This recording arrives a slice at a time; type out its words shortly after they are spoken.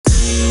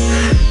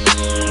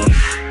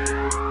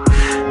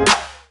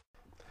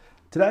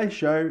Today's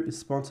show is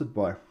sponsored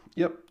by,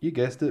 yep, you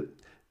guessed it,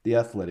 The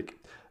Athletic,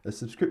 a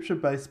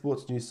subscription-based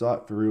sports news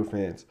site for real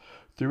fans.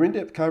 Through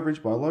in-depth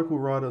coverage by local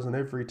writers on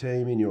every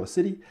team in your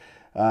city,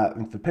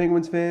 and for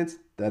Penguins fans,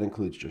 that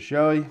includes Josh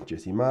Yohe,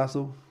 Jesse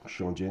Marshall,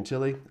 Sean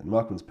Gentili, and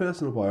Malcolm's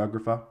personal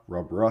biographer,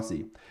 Rob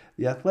Rossi.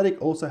 The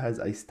Athletic also has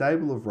a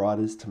stable of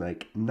writers to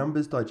make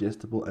numbers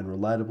digestible and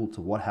relatable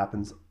to what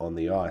happens on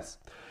the ice.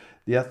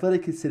 The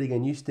Athletic is setting a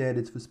new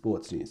standards for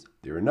sports news.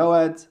 There are no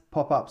ads,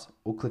 pop-ups,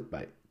 or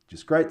clickbait.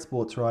 Just great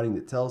sports writing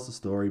that tells the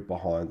story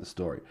behind the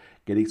story.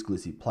 Get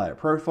exclusive player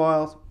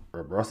profiles,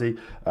 Rob Rossi,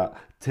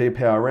 team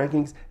power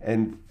rankings,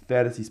 and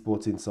fantasy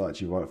sports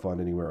insights you won't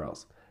find anywhere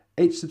else.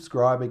 Each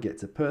subscriber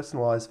gets a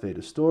personalised feed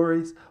of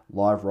stories,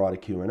 live writer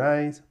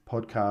Q&As,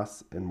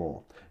 podcasts, and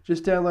more.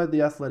 Just download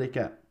the Athletic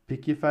app,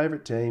 pick your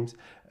favourite teams,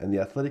 and the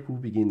Athletic will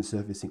begin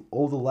surfacing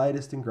all the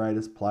latest and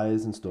greatest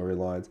players and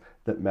storylines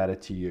that matter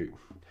to you.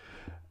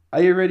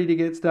 Are you ready to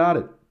get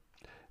started?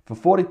 For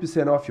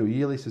 40% off your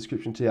yearly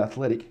subscription to The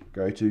Athletic,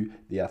 go to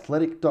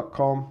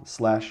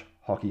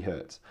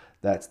theathletic.com/hockeyhurts.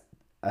 That's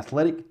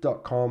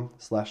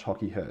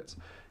athletic.com/hockeyhurts.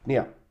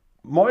 Now,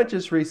 mine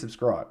just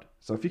resubscribed.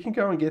 So if you can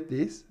go and get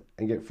this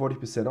and get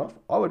 40% off,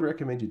 I would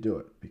recommend you do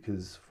it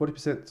because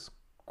 40% is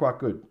quite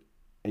good.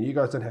 And you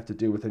guys don't have to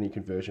deal with any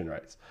conversion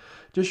rates.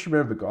 Just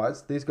remember,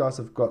 guys, these guys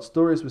have got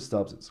stories with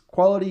substance.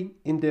 Quality,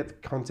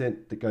 in-depth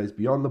content that goes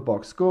beyond the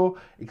box score,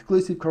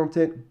 exclusive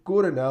content,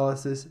 good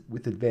analysis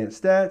with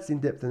advanced stats,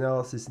 in-depth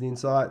analysis and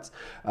insights.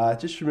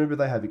 Just remember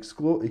they have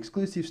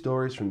exclusive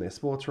stories from their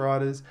sports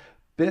writers.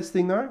 Best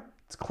thing though,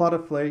 it's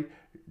clutter-free,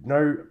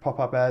 no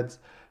pop-up ads,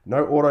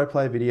 no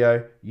autoplay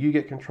video. You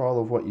get control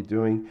of what you're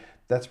doing.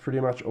 That's pretty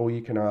much all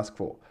you can ask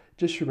for.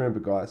 Just remember,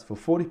 guys, for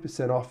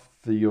 40% off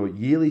for your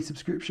yearly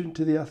subscription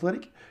to The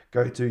Athletic,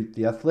 go to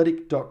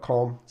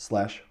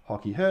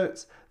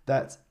theathletic.com/hockeyhurts.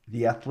 That's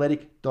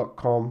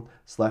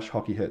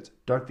theathletic.com/hockeyhurts.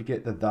 Don't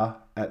forget the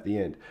at the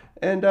end.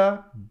 And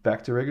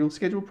back to regular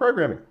scheduled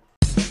programming.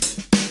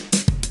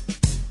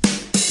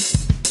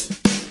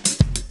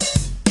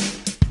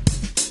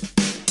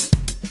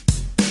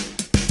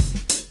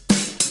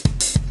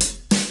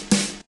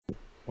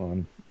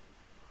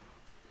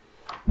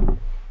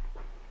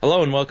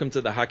 Hello and welcome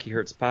to the Hockey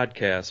Hurts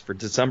podcast for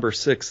December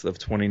 6th of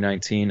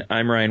 2019.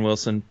 I'm Ryan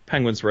Wilson,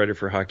 Penguins writer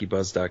for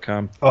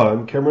HockeyBuzz.com.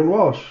 I'm Cameron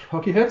Walsh,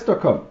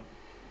 HockeyHurts.com.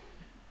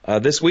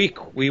 This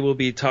week we will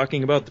be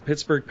talking about the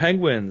Pittsburgh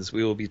Penguins.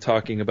 We will be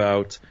talking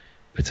about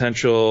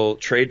potential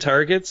trade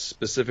targets,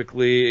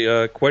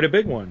 specifically quite a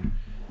big one.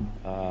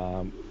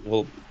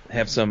 We'll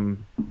have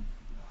some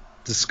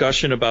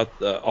discussion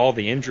about all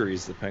the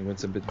injuries the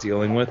Penguins have been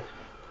dealing with,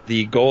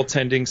 the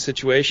goaltending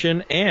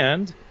situation,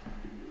 and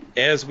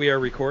as we are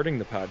recording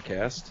the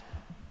podcast,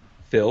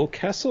 Phil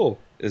Kessel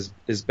is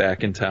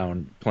back in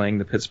town playing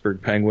the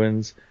Pittsburgh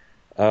Penguins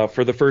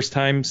for the first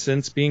time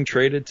since being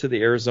traded to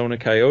the Arizona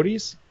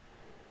Coyotes.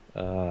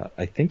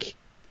 I think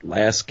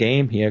last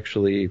game he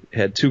actually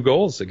had 2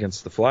 goals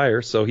against the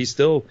Flyers, so he's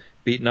still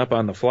beating up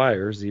on the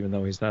Flyers even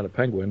though he's not a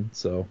Penguin.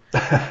 So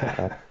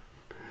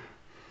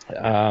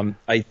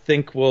I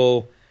think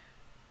we'll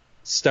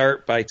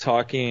start by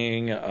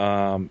talking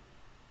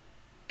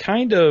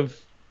kind of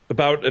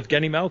about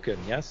Evgeny Malkin,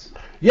 yes?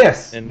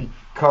 Yes,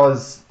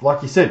 because,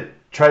 like you said,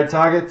 trade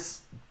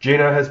targets,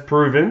 Gino has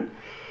proven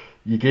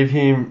you give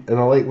him an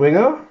elite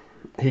winger,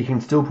 he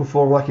can still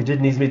perform like he did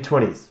in his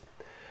mid-20s.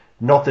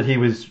 Not that he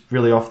was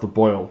really off the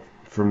boil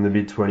from the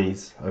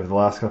mid-20s over the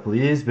last couple of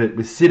years, but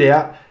with sit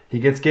out, he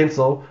gets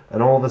Gensel,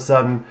 and all of a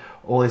sudden,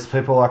 all these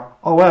people are like,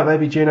 oh wow,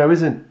 maybe Gino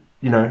isn't,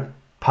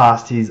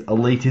 past his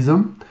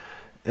elitism,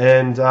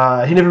 and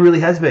he never really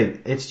has been.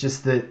 It's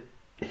just that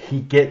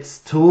he gets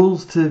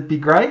tools to be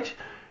great,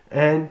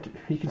 and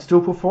he can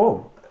still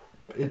perform.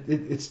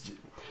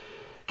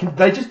 Can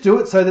they just do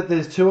it so that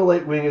there's 2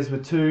 elite wingers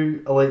with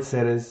 2 elite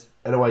centers,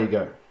 and away you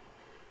go?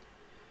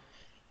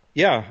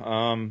 Yeah,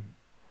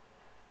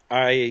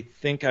 I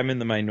think I'm in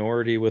the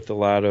minority with a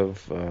lot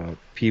of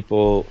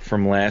people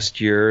from last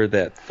year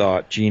that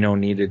thought Gino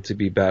needed to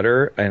be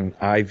better, and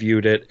I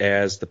viewed it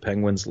as the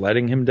Penguins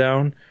letting him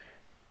down,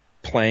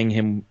 playing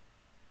him,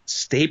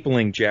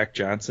 stapling Jack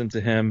Johnson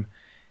to him.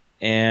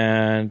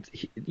 And,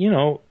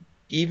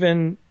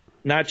 even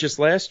not just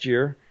last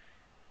year,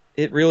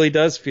 it really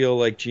does feel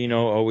like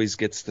Gino always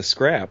gets the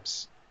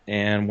scraps.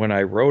 And when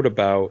I wrote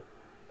about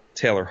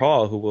Taylor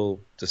Hall, who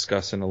we'll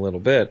discuss in a little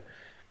bit,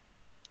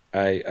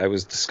 I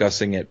was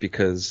discussing it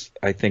because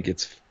I think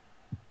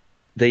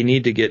they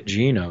need to get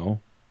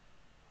Gino,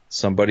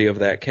 somebody of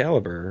that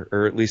caliber,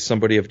 or at least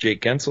somebody of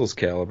Jake Gensel's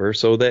caliber,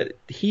 so that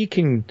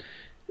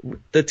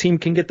the team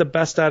can get the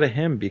best out of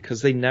him,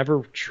 because they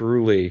never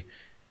truly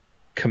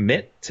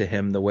commit to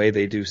him the way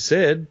they do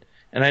Sid.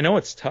 And I know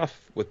it's tough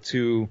with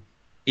 2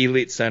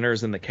 elite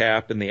centers and the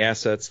cap and the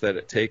assets that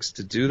it takes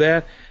to do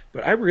that,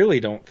 but I really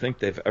don't think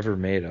they've ever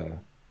made a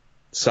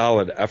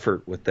solid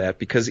effort with that,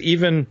 because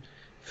even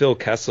Phil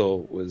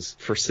Kessel was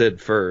for Sid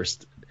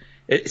first.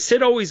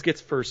 Sid always gets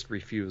first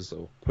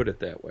refusal, put it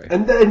that way.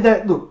 And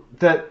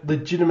that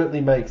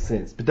legitimately makes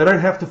sense, but they don't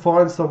have to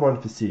find someone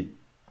for Sid.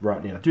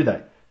 right now, do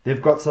they?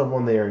 They've got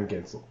someone there in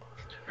Gensel.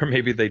 Or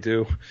maybe they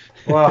do.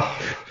 Well,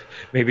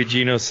 maybe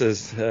Gino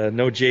says,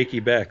 no Jakey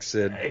Beck,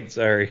 Sid.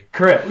 Sorry.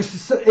 correct.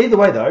 So either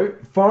way, though,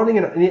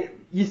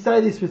 you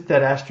say this with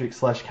that asterisk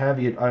 /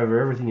 caveat over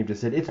everything you've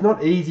just said. It's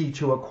not easy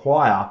to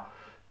acquire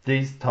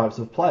these types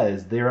of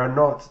players. There are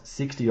not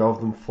 60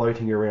 of them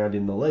floating around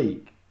in the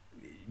league.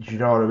 Do you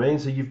know what I mean?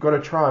 So you've got to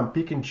try and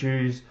pick and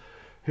choose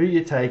who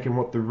you take and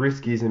what the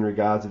risk is in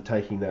regards of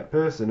taking that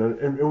person.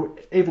 And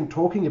even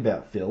talking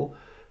about Phil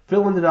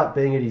ended up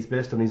being at his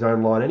best on his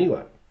own line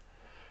anyway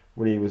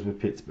when he was with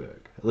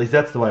Pittsburgh. At least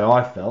that's the way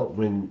I felt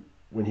when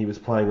he was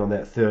playing on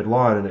that third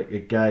line, and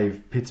it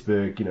gave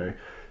Pittsburgh,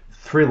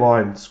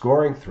 3-line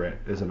scoring threat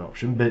as an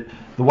option. But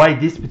the way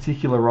this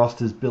particular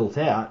roster's built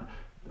out,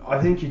 I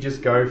think you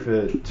just go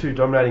for 2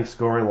 dominating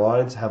scoring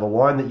lines, have a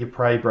line that you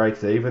pray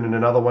breaks even, and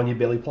another one you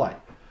barely play.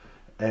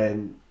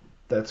 And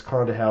that's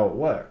kind of how it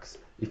works.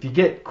 If you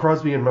get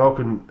Crosby and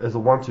Malkin as a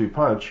 1-2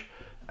 punch,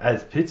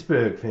 as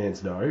Pittsburgh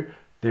fans know,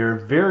 there are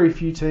very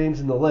few teams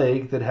in the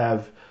league that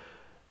have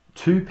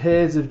 2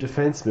 pairs of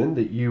defensemen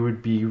that you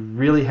would be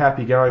really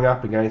happy going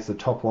up against a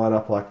top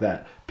lineup like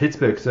that.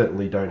 Pittsburgh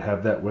certainly don't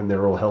have that when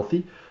they're all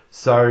healthy.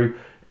 So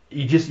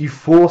you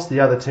force the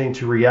other team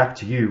to react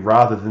to you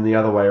rather than the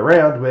other way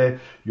around where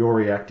you're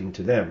reacting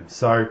to them.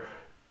 So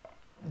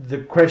the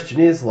question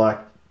is,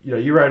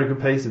 you wrote a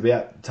good piece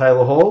about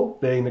Taylor Hall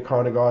being the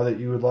kind of guy that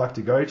you would like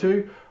to go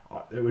to.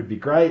 It would be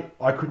great.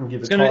 I couldn't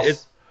give a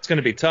toss. It's going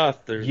to be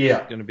tough. There's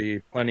going to be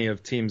plenty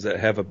of teams that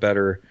have a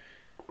better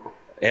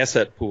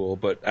asset pool,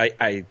 but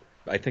I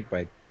think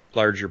my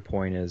larger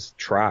point is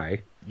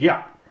try.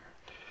 Yeah.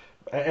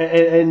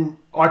 And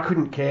I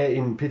couldn't care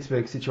in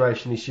Pittsburgh's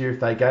situation this year if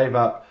they gave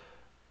up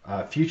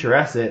future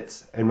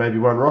assets and maybe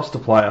one roster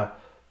player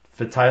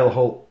for Taylor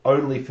Hall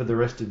only for the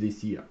rest of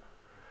this year.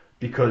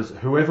 Because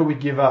whoever we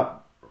give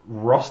up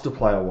roster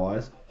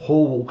player-wise,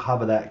 Hall will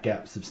cover that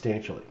gap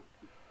substantially.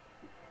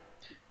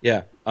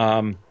 Yeah.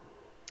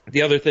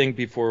 The other thing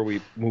before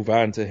we move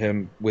on to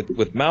him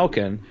with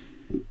Malkin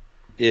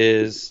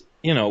is,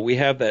 we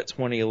have that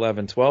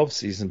 2011-12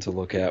 season to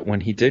look at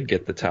when he did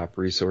get the top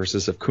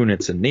resources of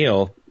Kunitz and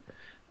Neal,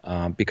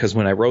 because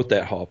when I wrote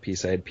that Hall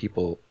piece, I had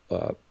people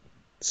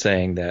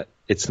saying that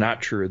it's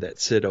not true that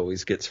Sid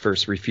always gets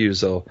first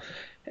refusal.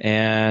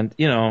 And,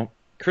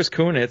 Chris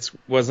Kunitz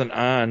wasn't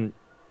on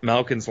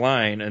Malkin's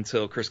line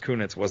until Chris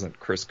Kunitz wasn't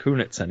Chris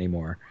Kunitz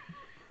anymore.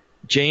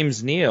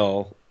 James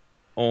Neal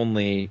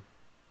only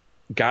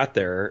got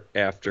there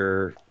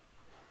after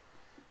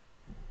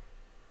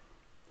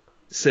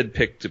Sid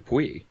picked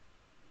Dupuis.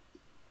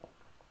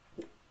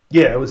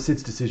 Yeah, it was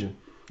Sid's decision.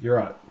 You're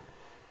right.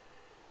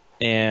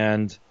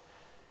 And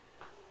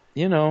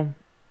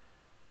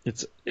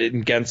it's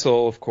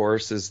Gensel, of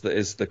course, is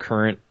the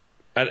current.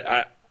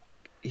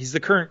 He's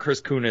the current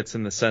Chris Kunitz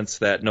in the sense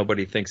that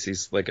nobody thinks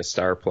he's like a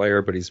star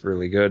player, but he's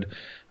really good.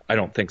 I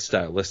don't think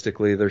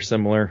stylistically they're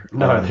similar.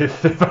 No, they're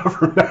far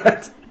from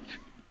that.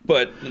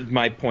 But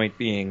my point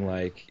being,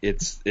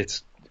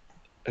 it's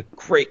a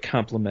great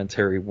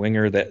complementary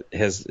winger that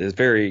has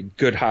very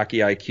good hockey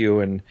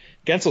IQ, and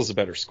Gensel's a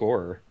better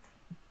scorer.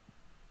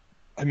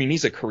 I mean,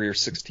 he's a career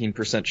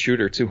 16%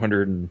 shooter,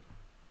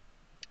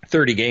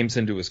 230 games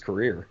into his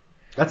career.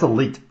 That's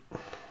elite.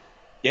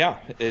 Yeah,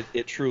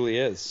 it truly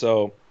is.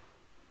 So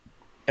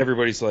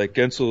everybody's like,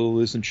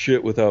 Gensel isn't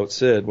shit without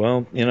Sid.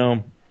 Well,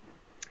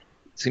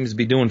 seems to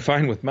be doing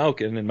fine with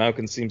Malkin, and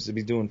Malkin seems to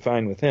be doing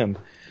fine with him.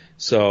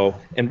 So,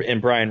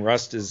 and Brian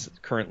Rust is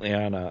currently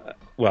on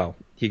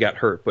he got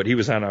hurt, but he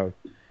was on a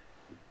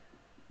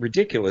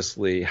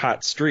ridiculously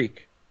hot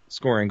streak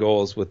scoring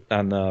goals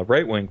on the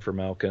right wing for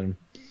Malkin.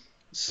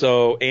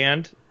 So,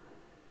 and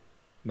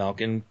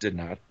Malkin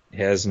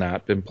has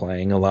not been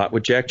playing a lot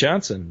with Jack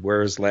Johnson,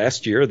 whereas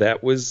last year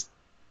that was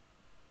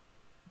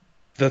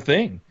the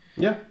thing.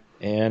 Yeah.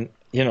 And,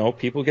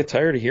 people get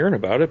tired of hearing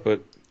about it,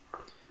 but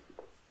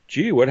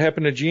gee, what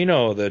happened to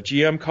Gino? The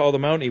GM called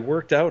him out and he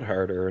worked out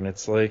harder. And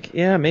it's like,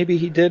 yeah, maybe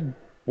he did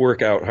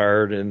work out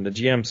hard, and the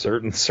GM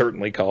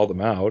certainly called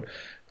him out.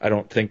 I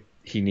don't think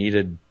he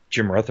needed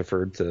Jim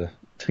Rutherford to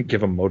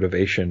give him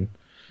motivation.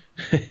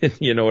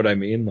 You know what I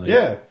mean?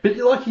 Yeah, but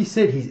like you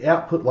said, his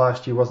output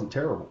last year wasn't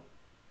terrible.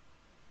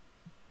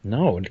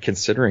 No, and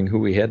considering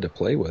who he had to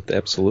play with,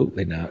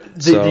 absolutely not.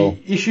 The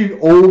issue,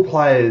 all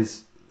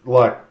players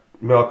like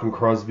Malcolm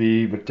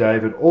Crosby,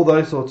 McDavid, all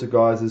those sorts of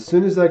guys, as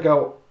soon as they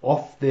go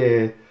off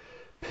their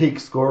peak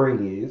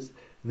scoring years,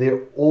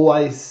 they're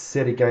always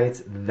set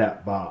against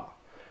that bar,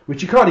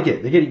 which you kind of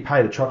get. They're getting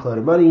paid a truckload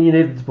of money and you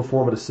need them to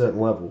perform at a certain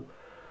level.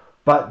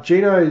 But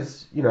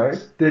Gino's,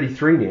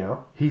 33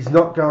 now. He's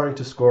not going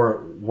to score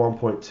at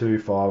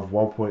 1.25,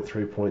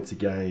 1.3 points a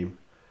game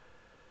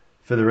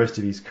for the rest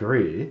of his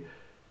career.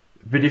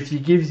 But if he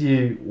gives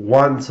you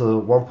 1 to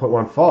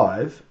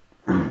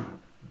 1.15,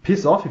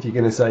 piss off if you're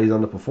going to say he's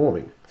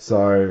underperforming.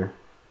 So,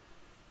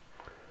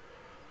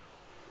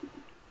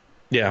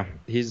 yeah,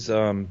 he's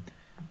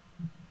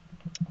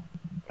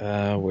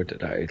what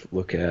did I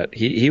look at?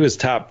 He was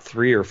top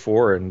 3 or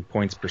 4 in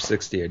points per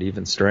 60 at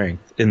even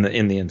strength in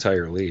the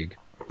entire league.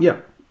 Yeah,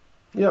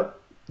 Yep.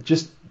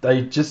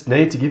 They just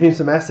need to give him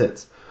some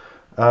assets.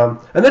 And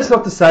that's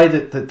not to say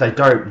that they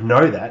don't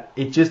know that.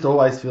 It just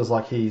always feels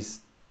like he's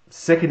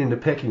second in the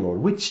pecking order,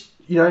 which,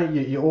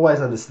 you always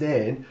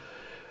understand.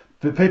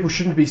 But people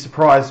shouldn't be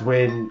surprised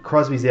when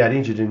Crosby's out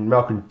injured and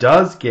Malcolm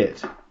does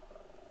get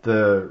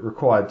the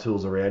required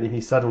tools around him. He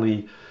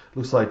suddenly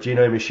looks like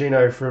Gino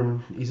Machino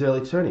from his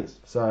early 20s.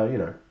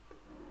 So.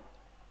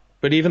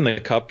 But even the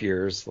cup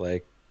years,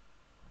 like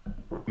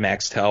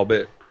Max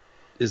Talbot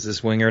is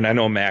this winger, and I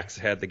know Max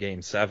had the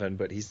game 7,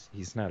 but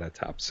he's not a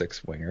top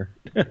 6 winger.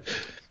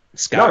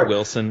 Scott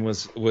Wilson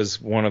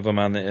was one of them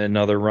on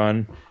another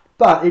run.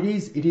 But it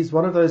is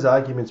one of those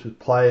arguments with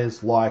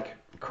players like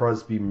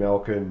Crosby,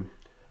 Malcolm,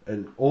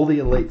 and all the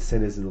elite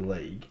centers in the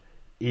league,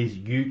 is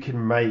you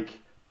can make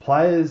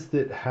players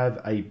that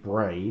have a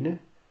brain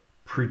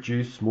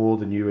produce more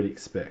than you would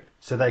expect.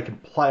 So they can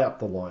play up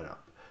the lineup.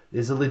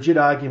 There's a legit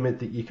argument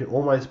that you can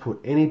almost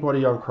put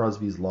anybody on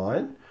Crosby's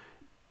line,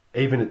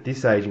 even at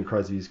this age in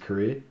Crosby's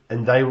career,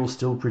 and they will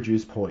still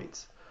produce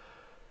points.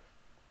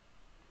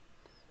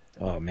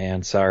 Oh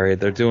man, sorry.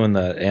 They're doing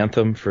the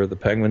anthem for the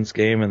Penguins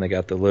game, and they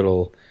got the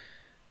little,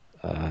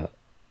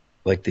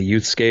 like the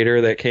youth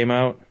skater that came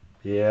out.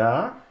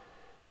 Yeah.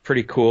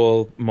 Pretty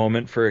cool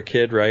moment for a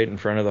kid, right, in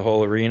front of the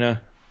whole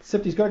arena.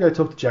 Except he's got to go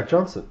talk to Jack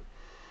Johnson.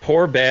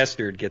 Poor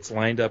bastard gets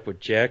lined up with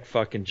Jack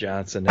fucking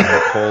Johnson and the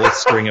whole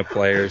string of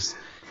players.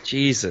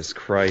 Jesus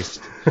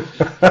Christ.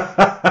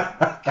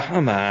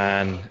 Come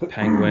on,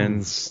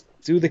 Penguins.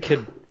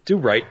 Do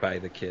right by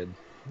the kid.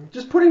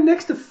 Just put him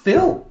next to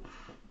Phil.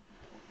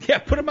 Yeah,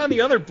 put him on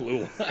the other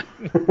blue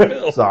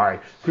line. Sorry,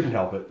 couldn't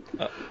help it.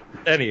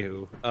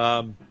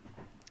 Anywho,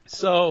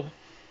 so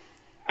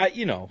I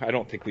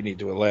don't think we need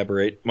to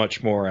elaborate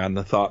much more on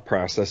the thought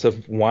process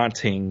of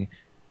wanting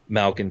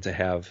Malkin to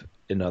have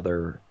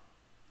another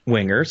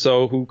winger.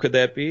 So who could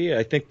that be?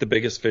 I think the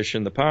biggest fish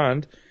in the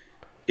pond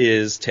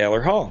is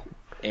Taylor Hall,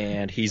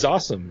 and he's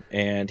awesome,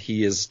 and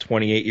he is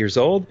 28 years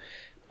old.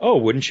 Oh,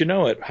 wouldn't you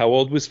know it? How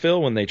old was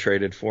Phil when they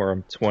traded for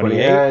him?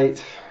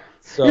 28.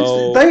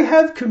 So they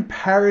have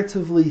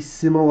comparatively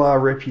similar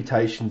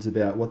reputations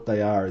about what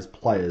they are as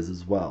players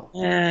as well.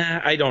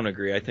 I don't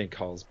agree. I think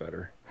Hall's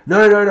better. No.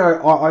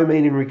 I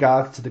mean in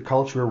regards to the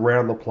culture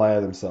around the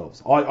player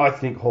themselves. I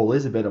think Hall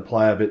is a better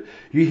player, but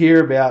you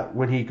hear about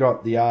when he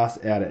got the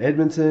arse out of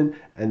Edmonton,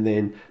 and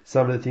then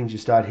some of the things you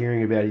start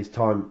hearing about his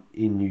time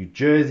in New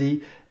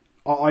Jersey.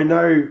 I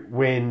know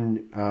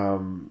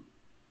when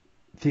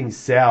things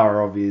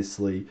sour,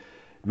 obviously,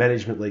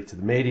 management leak to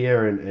the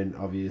media, and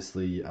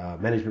obviously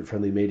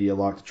management-friendly media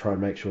like to try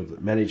and make sure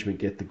that management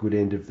get the good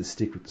end of the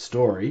stick with the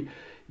story.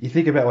 You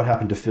think about what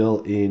happened to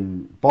Phil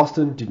in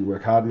Boston, didn't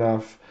work hard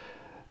enough.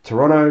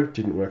 Toronto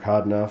didn't work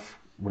hard enough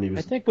when he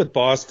was... I think with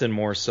Boston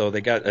more so, they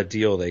got a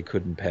deal they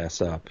couldn't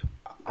pass up.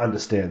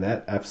 Understand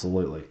that,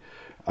 absolutely.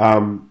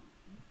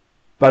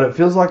 But it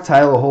feels like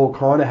Taylor Hall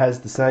kind of has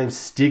the same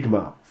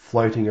stigma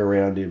floating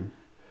around him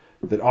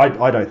that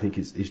I don't think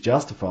is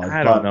justified.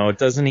 I don't know.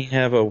 Doesn't he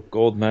have a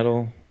gold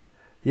medal?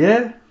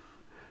 Yeah.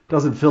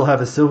 Doesn't Phil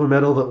have a silver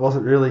medal that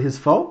wasn't really his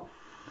fault?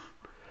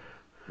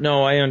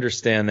 No, I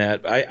understand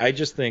that. I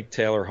just think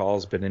Taylor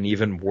Hall's been in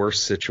even worse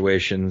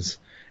situations.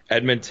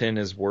 Edmonton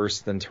is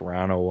worse than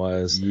Toronto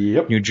was.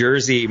 Yep. New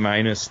Jersey,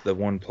 minus the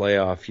one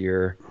playoff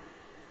year,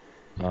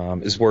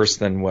 is worse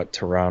than what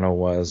Toronto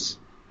was.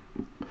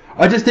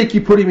 I just think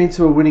you put him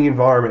into a winning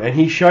environment, and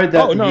he showed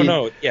that. Oh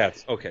no,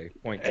 yes, okay,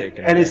 point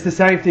taken. And it's the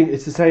same thing.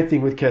 It's the same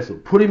thing with Kessel.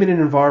 Put him in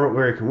an environment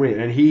where he can win,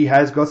 and he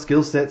has got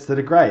skill sets that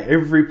are great.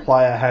 Every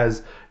player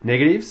has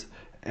negatives,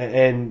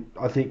 and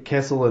I think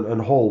Kessel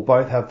and Hall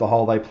both have the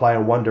whole they play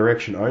in one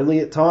direction only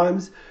at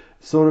times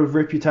sort of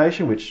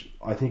reputation, which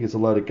I think is a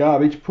load of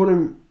garbage.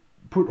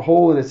 Put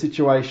Hall in a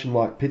situation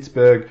like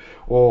Pittsburgh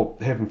or,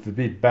 heaven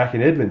forbid, back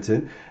in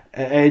Edmonton,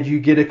 and you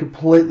get a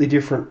completely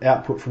different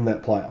output from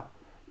that player.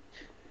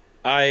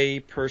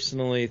 I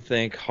personally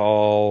think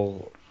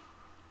Hall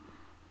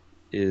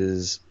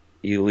is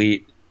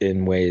elite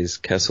in ways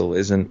Kessel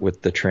isn't,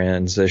 with the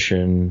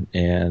transition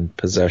and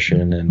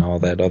possession and all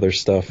that other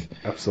stuff.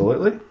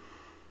 Absolutely.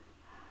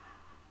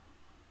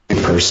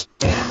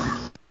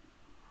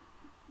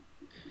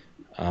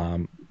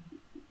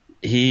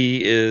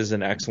 He is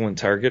an excellent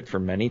target for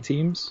many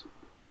teams,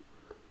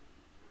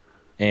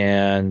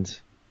 and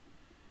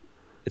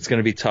it's going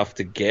to be tough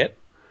to get,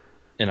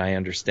 and I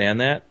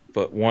understand that.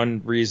 But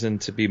one reason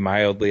to be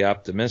mildly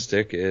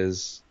optimistic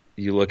is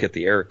you look at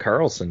the Erik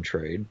Karlsson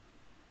trade,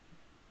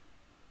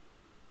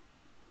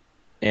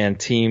 and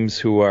teams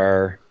who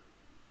are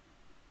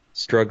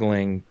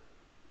struggling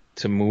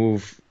to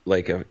move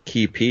like a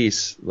key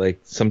piece,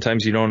 like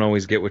sometimes you don't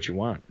always get what you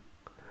want.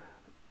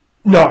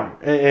 No,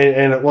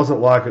 and it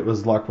wasn't like it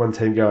was like one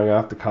team going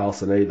after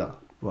Karlsson either.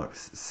 Like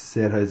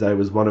San Jose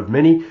was one of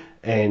many,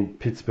 and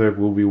Pittsburgh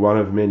will be one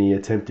of many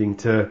attempting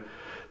to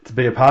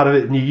be a part of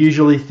it. And you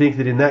usually think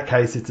that in that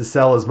case it's a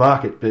seller's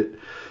market, but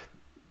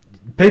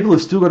people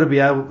have still got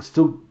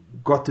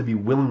to be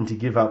willing to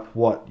give up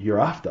what you're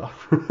after.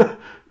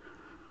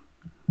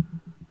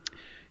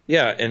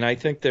 Yeah, and I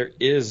think there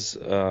is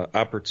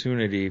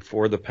opportunity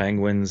for the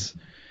Penguins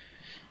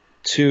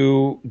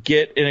to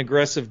get an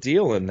aggressive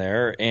deal in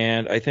there,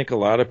 and I think a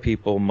lot of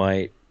people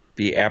might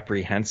be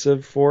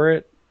apprehensive for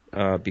it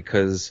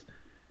because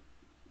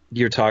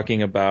you're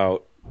talking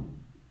about.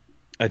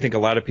 I think a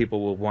lot of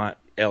people will want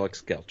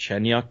Alex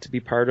Galchenyuk to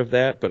be part of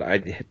that, but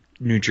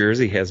New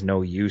Jersey has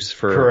no use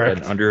for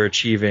Correct. an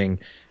underachieving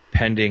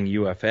pending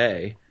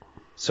UFA,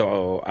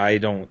 so I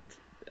don't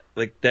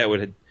like that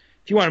would.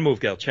 If you want to move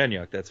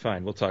Galchenyuk, that's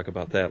fine. We'll talk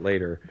about that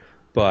later,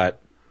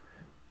 but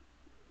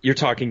you're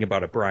talking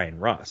about a Brian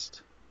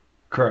Rust.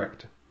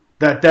 Correct.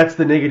 That's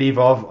the negative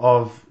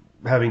of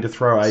having to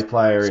throw a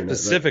player in.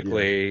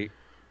 Specifically,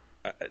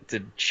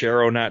 did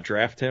Shero not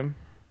draft him?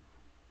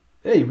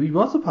 Hey, he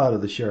was a part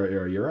of the Shero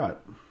era. You're right.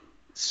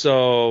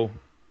 So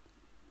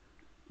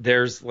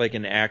there's like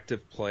an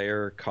active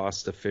player,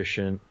 cost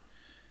efficient.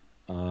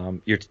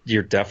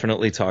 You're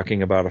definitely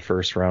talking about a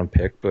first round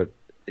pick, but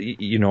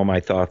you know my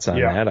thoughts on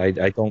that.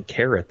 I don't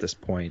care at this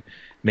point.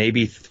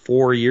 Maybe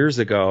 4 years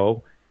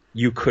ago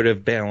you could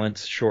have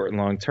balanced short and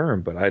long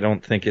term, but I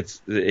don't think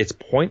it's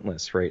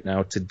pointless right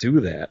now to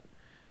do that.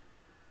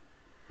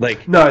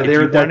 Like, no, if you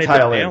they're at that wanted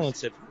tail to end.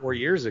 balance it 4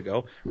 years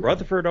ago,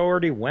 Rutherford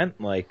already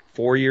went like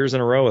 4 years in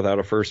a row without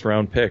a first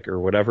round pick or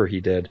whatever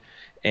he did,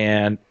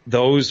 and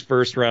those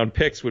first round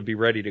picks would be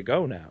ready to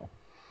go now.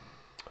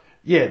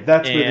 Yeah,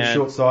 that's where the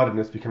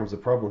short-sightedness becomes a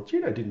problem.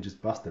 Gino didn't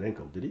just bust an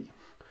ankle, did he?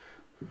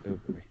 Oh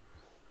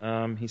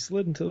boy. He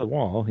slid into the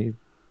wall.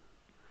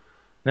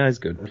 No, he's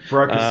good.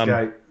 Broke his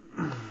skate.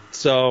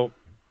 So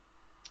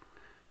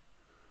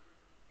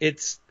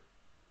it's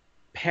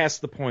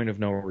past the point of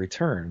no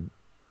return.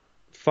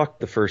 Fuck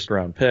the first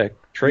round pick.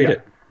 Trade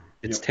it.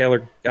 It's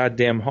Taylor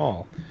goddamn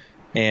Hall.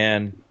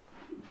 And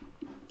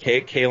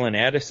Kalen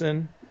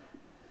Addison,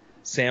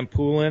 Sam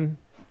Poulin,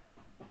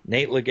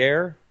 Nate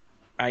Laguerre.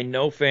 I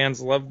know fans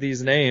love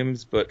these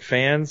names, but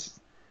fans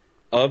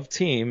of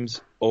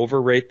teams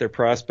overrate their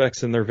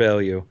prospects and their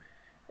value.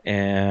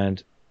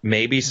 And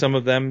maybe some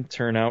of them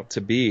turn out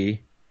to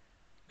be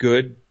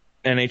good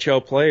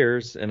NHL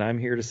players, and I'm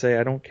here to say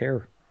I don't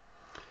care.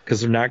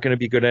 Because they're not going to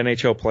be good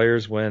NHL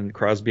players when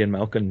Crosby and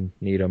Malkin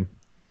need them.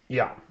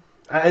 Yeah.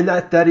 And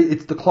that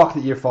it's the clock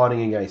that you're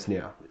fighting against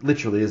now.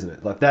 Literally, isn't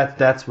it? Like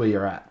that's where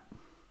you're at.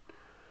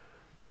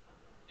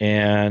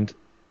 And,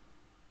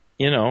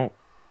 you know,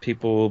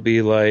 people will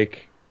be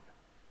like,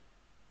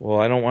 well,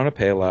 I don't want to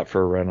pay a lot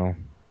for a rental.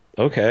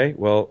 Okay,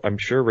 well, I'm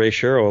sure Ray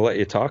Shero will let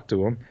you talk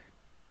to him.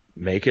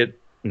 Make it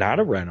not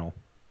a rental.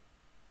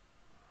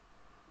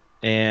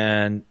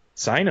 And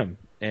sign him.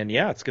 And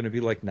yeah, it's going to be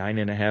like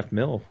 $9.5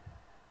 million.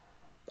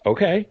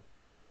 Okay.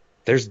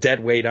 There's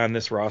dead weight on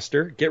this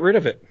roster. Get rid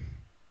of it.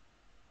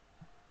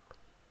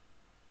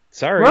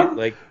 Sorry,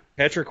 like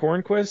Patrick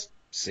Hornquist,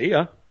 see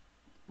ya.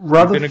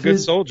 You've been a good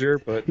soldier,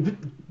 but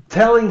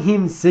telling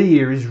him see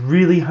ya is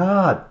really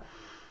hard.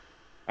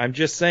 I'm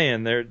just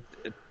saying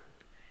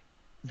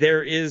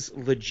there is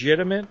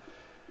legitimate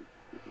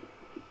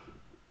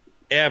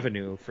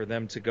avenue for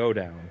them to go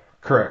down.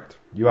 Correct.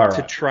 You are right.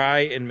 To try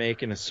and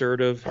make an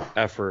assertive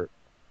effort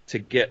to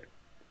get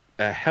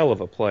a hell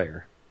of a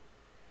player.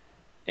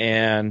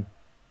 And,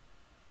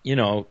 you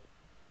know,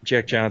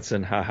 Jack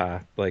Johnson, haha,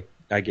 like,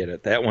 I get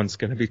it. That one's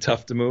going to be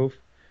tough to move.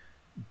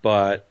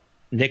 But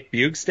Nick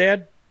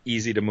Bjugstad,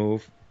 easy to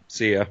move.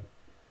 See ya.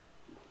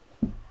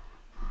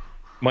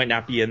 Might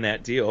not be in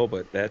that deal,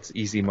 but that's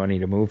easy money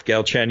to move.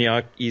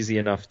 Galchenyuk, easy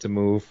enough to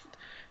move.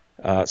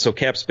 So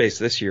cap space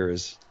this year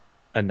is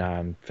a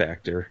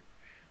non-factor.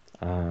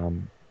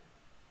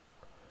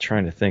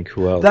 Trying to think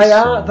who else. They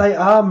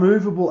are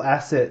movable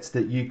assets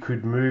that you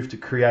could move to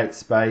create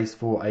space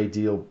for a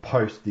deal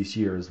post this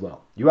year as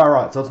well. You are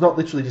right. So it's not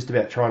literally just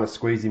about trying to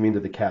squeeze him into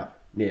the cap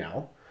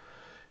now.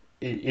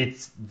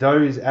 It's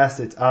those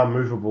assets are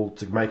movable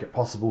to make it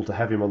possible to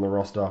have him on the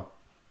roster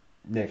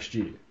next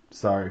year.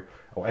 So,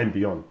 and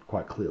beyond,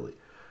 quite clearly.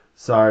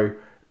 So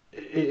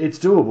it's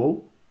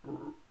doable.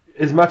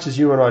 As much as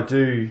you and I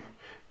do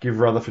give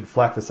Rutherford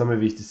flack for some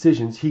of his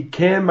decisions, he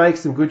can make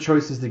some good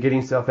choices to get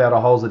himself out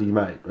of holes that he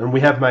made. And we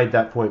have made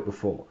that point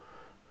before.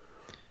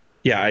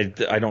 Yeah,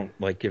 I don't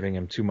like giving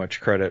him too much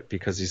credit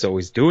because he's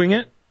always doing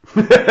it.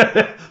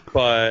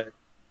 But,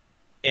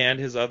 and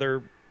his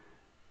other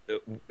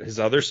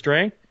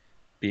strength,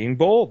 being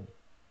bold.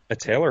 A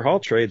Taylor Hall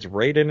trade's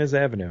right in his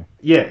avenue.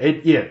 Yeah,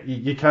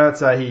 you can't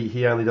say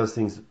he only does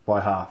things by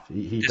half.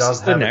 He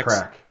does have a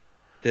crack.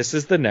 This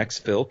is the next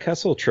Phil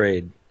Kessel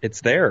trade.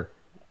 It's there.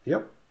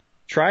 Yep.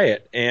 Try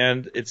it.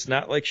 And it's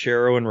not like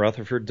Shero and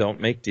Rutherford don't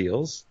make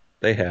deals.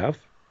 They have.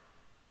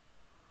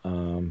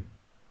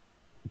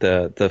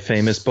 The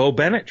famous Bo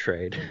Bennett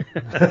trade.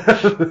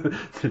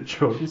 The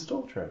Jordan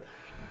Staal trade.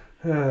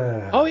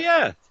 Oh,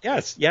 yeah.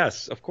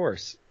 Yes, of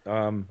course.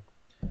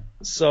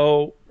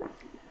 So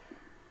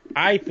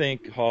I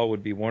think Hall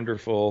would be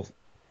wonderful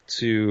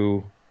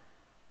to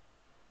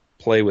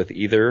play with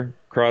either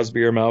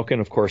Crosby or Malkin.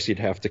 Of course, he'd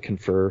have to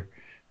confer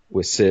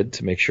with Sid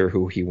to make sure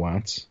who he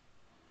wants.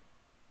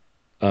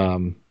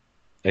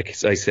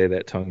 I say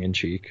that tongue in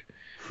cheek,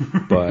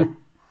 but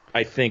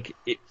I think,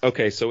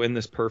 so in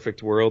this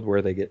perfect world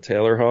where they get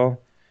Taylor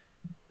Hall,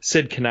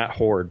 Sid cannot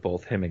hoard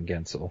both him and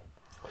Gensel.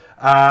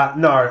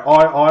 No,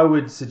 I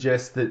would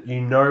suggest that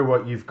you know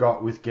what you've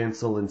got with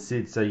Gensel and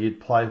Sid, so you'd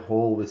play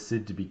Hall with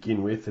Sid to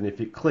begin with, and if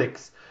it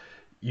clicks,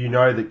 you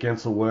know that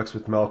Gensel works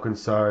with Malkin,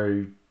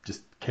 so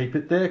just keep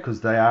it there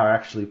because they are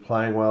actually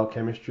playing well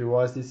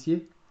chemistry-wise this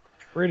year.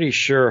 Pretty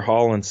sure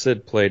Hall and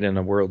Sid played in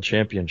a World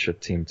Championship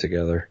team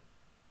together.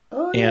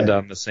 Oh, yeah. And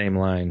on the same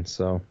line,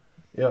 so.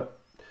 Yeah.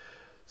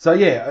 So,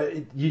 yeah,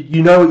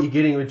 you know what you're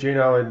getting with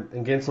Gino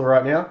and Gensel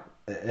right now,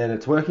 and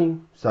it's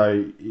working.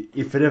 So,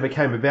 if it ever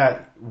came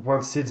about,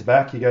 once Sid's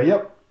back, you go,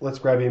 yep, let's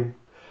grab him,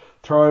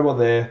 throw him on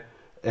there,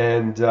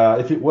 and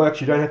if it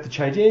works, you don't have to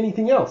change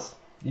anything else.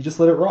 You just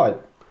let it ride.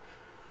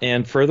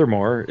 And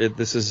furthermore,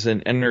 this is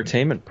an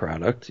entertainment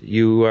product.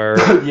 You are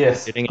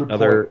yes, getting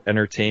another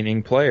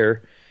entertaining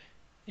player.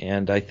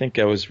 And I think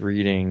I was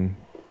reading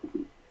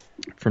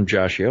from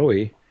Josh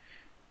Yohe,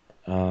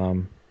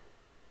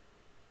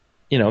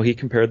 he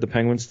compared the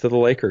Penguins to the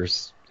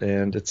Lakers.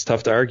 And it's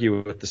tough to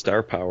argue with the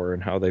star power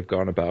and how they've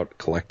gone about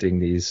collecting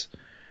these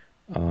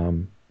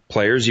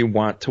players you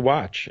want to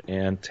watch.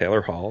 And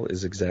Taylor Hall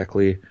is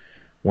exactly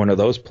one of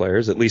those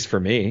players, at least for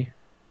me.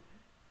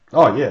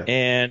 Oh, yeah.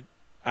 And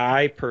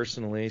I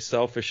personally,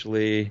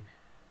 selfishly,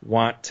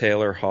 want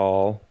Taylor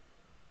Hall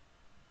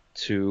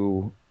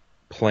to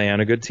play on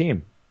a good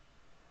team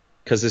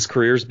because his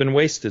career's been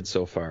wasted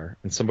so far.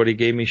 And somebody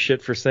gave me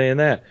shit for saying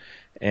that.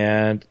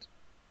 And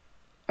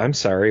I'm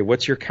sorry,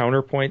 what's your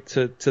counterpoint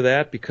to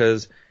that?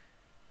 Because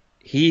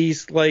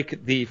he's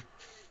like the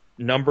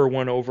number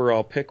 1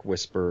 overall pick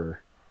whisperer.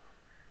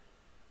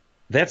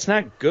 That's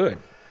not good.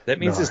 That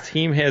means his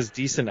team has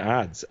decent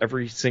odds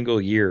every single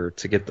year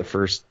to get the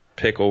first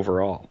pick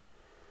overall.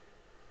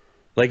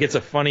 Like, it's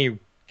a funny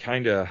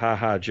kind of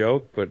ha-ha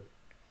joke, but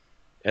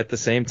at the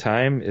same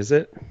time, is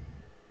it?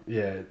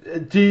 Yeah.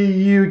 Do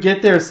you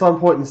get there at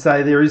some point and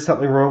say there is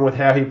something wrong with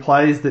how he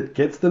plays that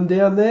gets them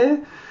down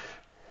there?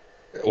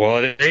 Well,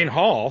 it ain't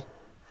Hall.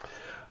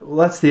 Well,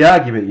 that's the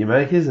argument you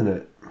make, isn't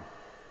it?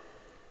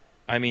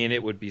 I mean,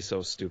 it would be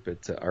so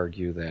stupid to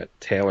argue that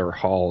Taylor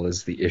Hall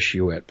is the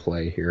issue at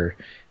play here.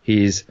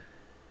 He's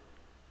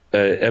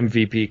an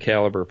MVP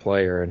caliber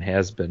player and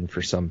has been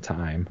for some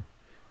time.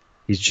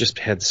 He's just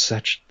had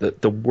such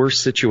the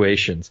worst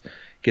situations.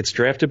 Gets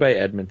drafted by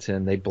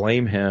Edmonton. They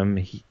blame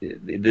him.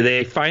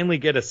 They finally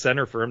get a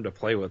center for him to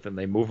play with, and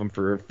they move him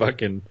for a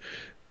fucking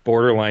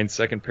borderline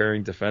second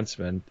pairing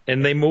defenseman.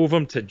 And they move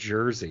him to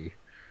Jersey.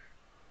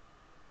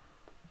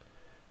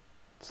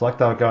 It's like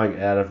they were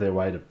going out of their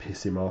way to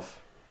piss him off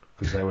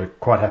because they were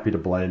quite happy to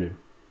blame him.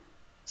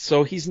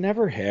 So he's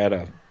never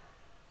had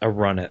a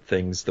run at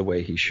things the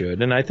way he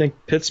should. And I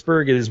think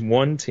Pittsburgh is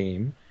one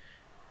team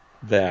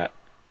that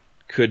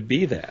could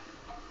be that.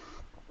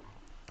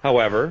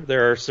 However,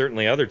 there are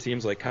certainly other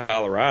teams like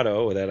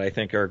Colorado that I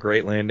think are a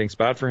great landing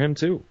spot for him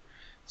too.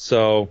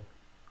 So,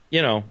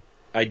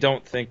 I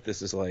don't think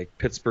this is like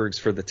Pittsburgh's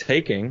for the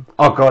taking.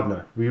 Oh, God,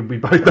 no. We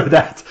both know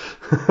that.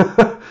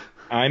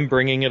 I'm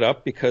bringing it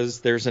up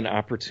because there's an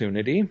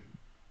opportunity.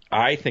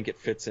 I think it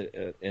fits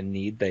a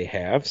need they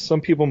have.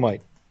 Some people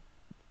might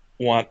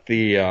want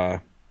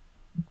to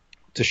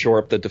shore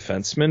up the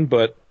defenseman,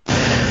 but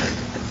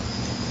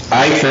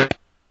I think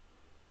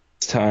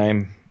it's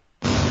time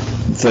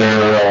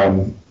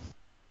they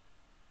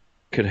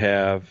could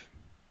have.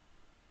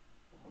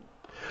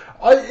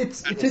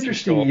 It's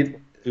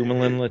interesting.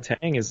 Dumoulin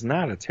Letang is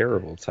not a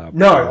terrible top.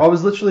 No, player. I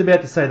was literally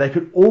about to say they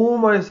could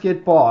almost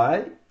get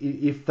by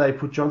if they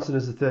put Johnson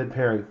as a third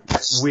pairing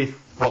with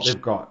what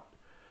they've got.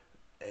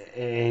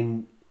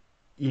 And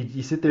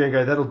you sit there and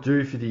go, that'll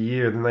do for the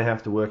year, and then they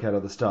have to work out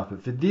other stuff.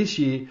 But for this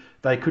year,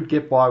 they could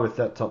get by with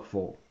that top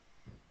 4.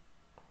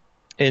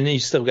 And you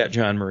still got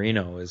John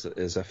Marino as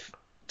a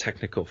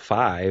technical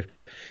 5.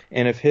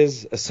 And if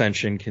his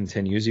ascension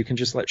continues, you can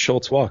just let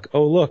Schultz walk.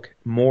 Oh, look,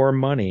 more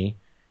money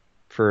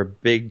for a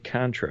big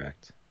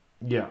contract.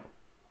 Yeah.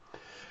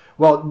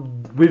 Well,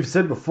 we've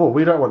said before,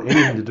 we don't want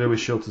anything to do with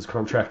Schultz's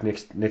contract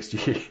next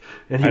year.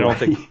 Anyway. I don't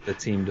think the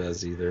team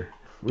does either.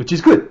 Which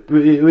is good.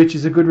 Which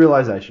is a good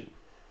realization.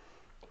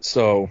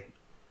 So,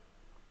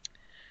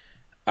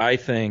 I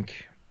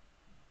think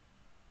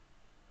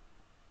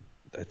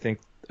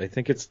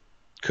it's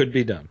could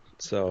be done.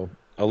 So,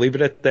 I'll leave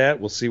it at that.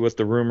 We'll see what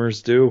the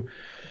rumors do.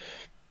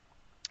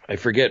 I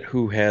forget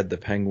who had the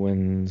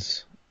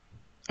Penguins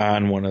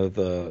on one of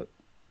the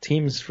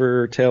teams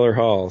for Taylor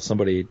Hall.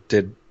 Somebody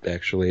did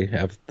actually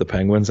have the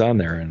Penguins on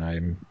there, and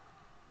I'm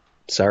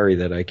sorry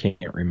that I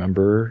can't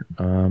remember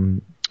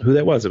who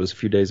that was. It was a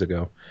few days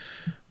ago.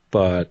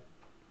 But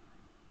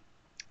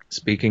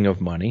speaking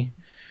of money,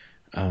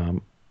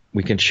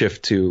 we can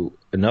shift to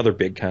another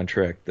big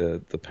contract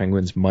the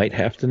Penguins might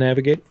have to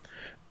navigate,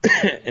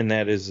 and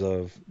that is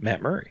of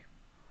Matt Murray.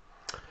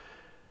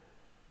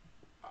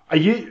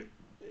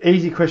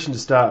 Easy question to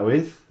start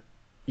with.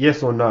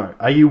 Yes or no?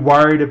 Are you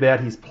worried about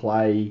his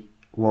play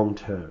long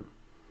term?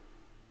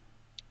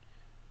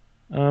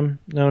 No,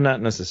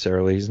 not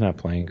necessarily. He's not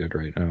playing good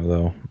right now,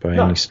 though, by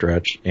any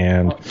stretch.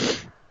 And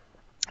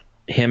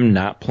him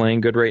not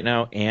playing good right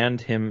now, and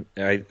him,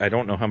 I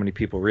don't know how many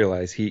people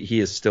realize he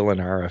is still an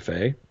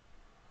RFA.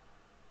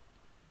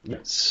 Yeah.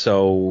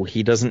 So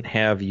he doesn't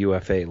have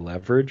UFA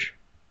leverage,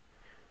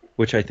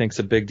 which I think is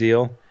a big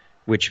deal,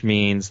 which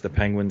means the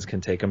Penguins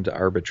can take him to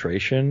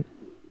arbitration,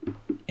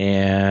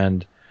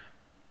 and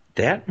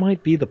that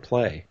might be the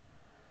play.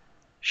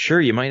 Sure,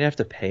 you might have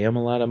to pay him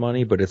a lot of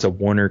money, but it's a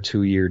 1 or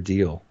 2 year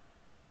deal.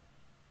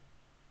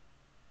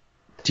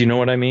 Do you know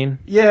what I mean?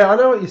 Yeah, I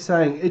know what you're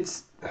saying.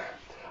 It's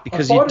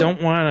because you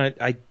don't want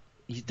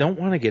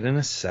to get in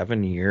a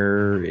 7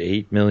 year,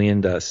 $8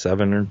 million,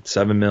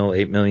 $7 mil,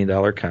 $8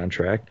 million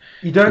contract.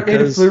 You don't need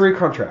a Fleury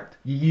contract.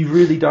 You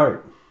really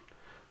don't.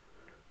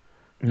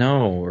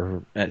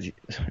 No,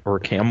 or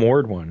Cam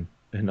Ward one.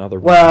 Another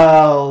one.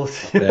 Well,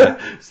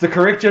 it's the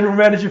correct general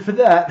manager for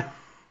that.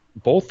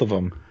 Both of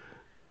them.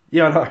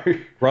 Yeah, I know.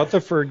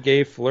 Rutherford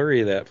gave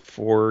Fleury that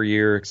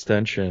 4-year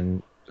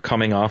extension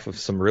coming off of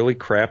some really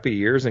crappy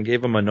years and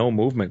gave him a no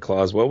movement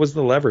clause. What was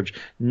the leverage?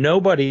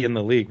 Nobody in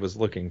the league was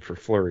looking for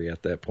Fleury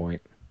at that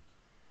point.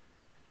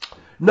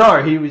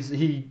 No, he was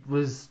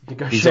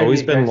negotiating. He's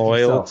always been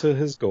loyal himself to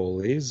his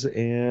goalies,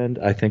 and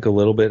I think a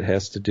little bit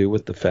has to do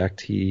with the fact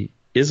he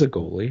is a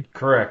goalie.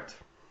 Correct.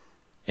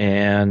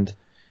 And,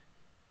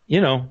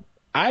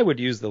 I would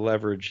use the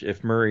leverage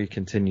if Murray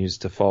continues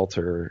to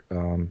falter.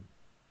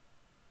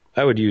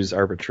 I would use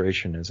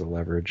arbitration as a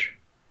leverage.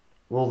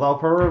 Well, they'll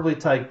probably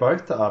take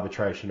both to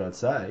arbitration, I'd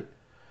say.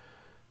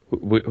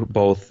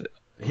 Both.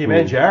 Him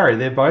and Jarry,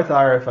 they're both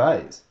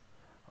RFAs.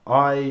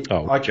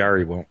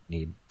 Jarry won't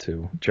need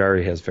to.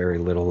 Jarry has very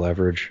little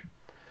leverage.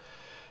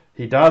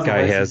 He does,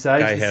 unless he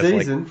saves the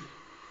season.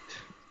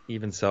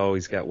 Even so,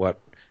 he's got,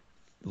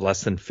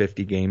 less than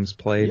 50 games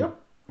played? Yep.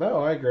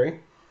 No, I agree.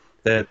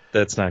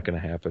 That's not going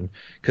to happen.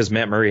 Because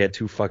Matt Murray had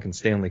 2 fucking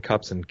Stanley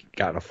Cups and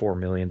got a $4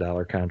 million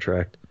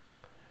contract.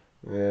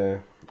 Yeah.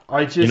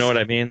 You know what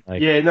I mean?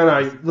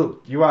 No.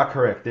 Look, you are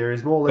correct. There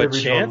is more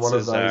leverage on one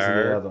of those than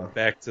the other.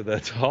 Back to the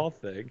tall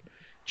thing.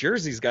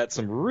 Jersey's got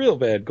some real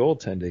bad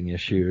goaltending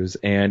issues,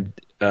 and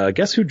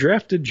guess who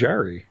drafted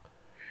Jarry?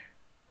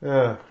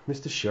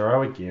 Mr.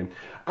 Shiro again.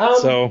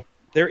 So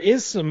there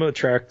is some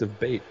attractive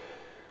bait.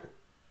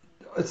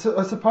 I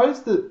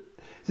suppose that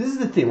this is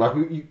the thing. Like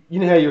you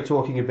know how you're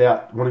talking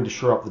about wanting to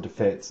shore up the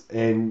defense,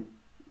 and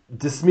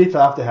DeSmith,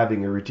 after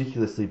having a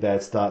ridiculously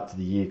bad start to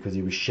the year because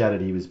he was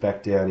shattered, he was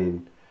back down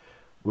in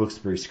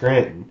Wilkes-Barre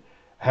Scranton,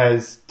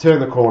 has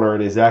turned the corner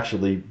and is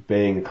actually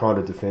being the kind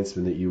of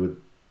defenseman that you would,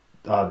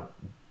 kind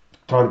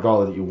of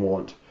goalie that you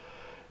want.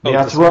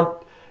 Now,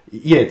 Toronto,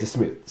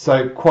 DeSmith.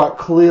 So quite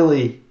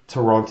clearly,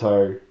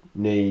 Toronto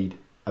need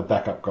a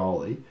backup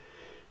goalie.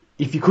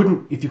 If you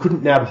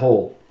couldn't nab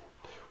Hall,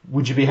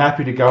 would you be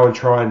happy to go and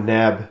try and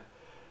nab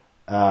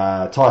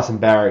Tyson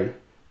Barrie?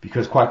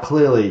 Because quite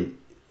clearly,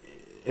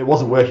 it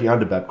wasn't working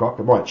under Babcock.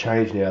 It might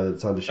change now that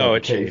it's under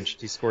Sheldon Keefe. Changed.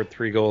 He scored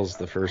 3 goals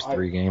the first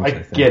 3 games. I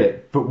think. Get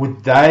it, but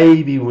would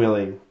they be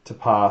willing to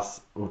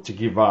pass or to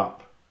give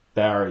up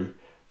Barrie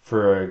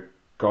for a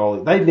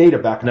goalie? They need a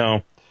backup.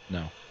 No,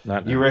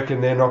 not. You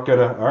reckon they're not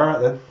gonna? All right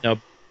then. No,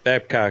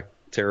 Babcock,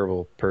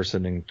 terrible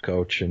person and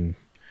coach, and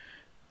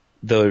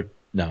Kyle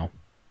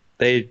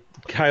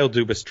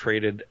Dubas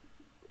traded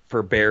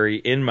for Barrie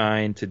in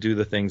mind to do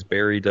the things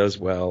Barrie does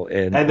well,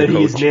 and that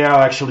he is now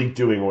actually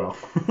doing well.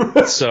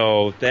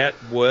 So that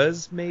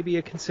was maybe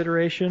a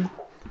consideration.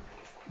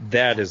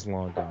 That is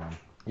long gone.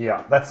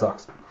 Yeah, that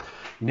sucks.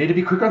 You need to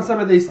be quick on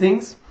some of these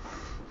things.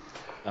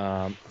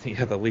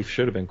 The Leafs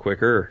should have been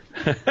quicker.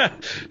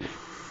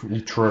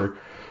 True,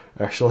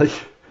 actually.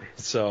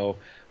 So,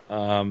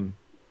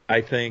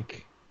 I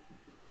think,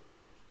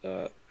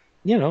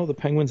 the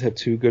Penguins had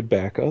 2 good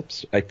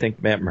backups. I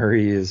think Matt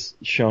Murray has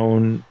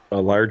shown a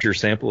larger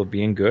sample of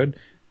being good.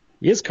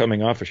 He is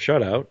coming off a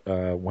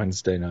shutout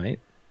Wednesday night.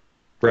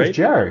 Right?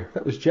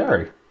 That was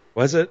Jarry.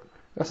 Was it?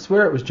 I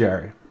swear it was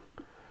Jarry.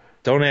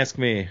 Don't ask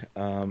me.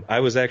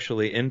 I was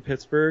actually in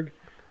Pittsburgh.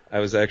 I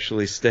was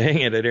actually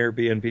staying at an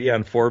Airbnb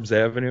on Forbes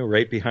Avenue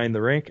right behind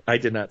the rink. I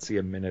did not see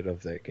a minute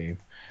of that game.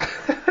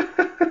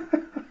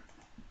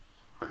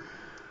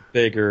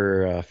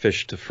 Bigger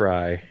fish to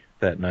fry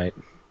that night.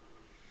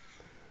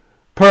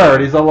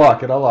 Priorities, I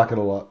like it a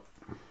lot.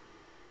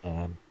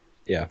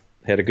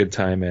 Had a good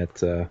time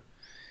at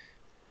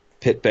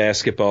Pitt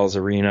Basketball's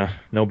arena.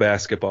 No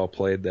basketball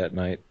played that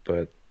night,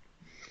 but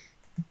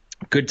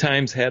good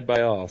times had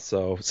by all.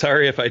 So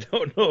sorry if I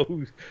don't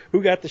know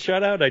who got the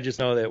shutout. I just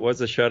know that it was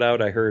a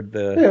shutout. I heard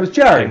it was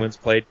Jarry.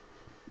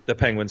 The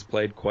Penguins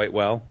played quite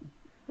well.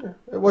 Yeah,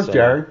 it was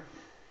Jarry.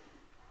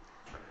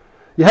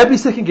 You had me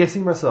second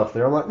guessing myself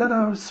there. I'm like,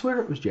 no, I swear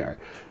it was Jarry.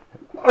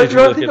 Did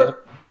you look it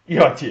up?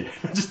 Yeah, I did.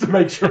 Just to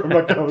make sure I'm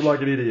not going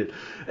like an idiot.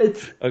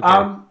 It's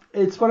okay.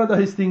 It's one of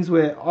those things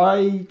where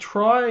I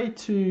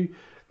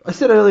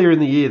said earlier in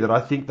the year that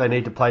I think they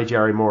need to play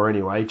Jarry more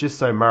anyway, just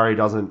so Murray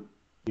doesn't,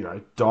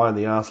 die in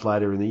the arse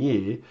later in the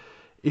year.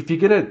 If you're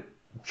going to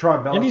try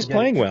and balance... And he's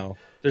playing well.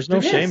 There's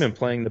no shame in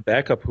playing the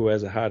backup who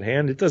has a hot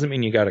hand. It doesn't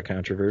mean you got a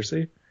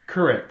controversy.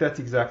 Correct. That's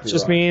It exactly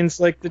just right. means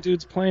like the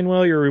dude's playing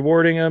well, you're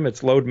rewarding him.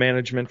 It's load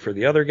management for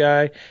the other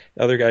guy.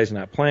 The other guy's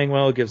not playing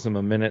well, it gives him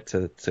a minute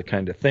to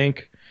kind of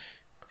think.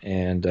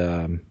 And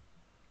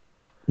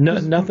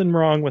Because nothing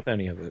wrong with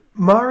any of it.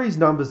 Murray's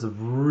numbers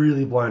have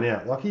really blown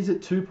out. Like he's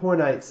at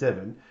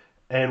 2.87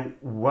 and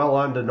well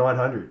under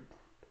 900.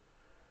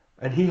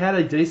 And he had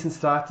a decent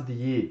start to the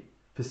year,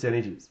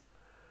 percentages.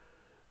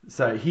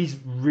 So he's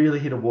really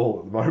hit a wall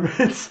at the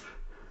moment.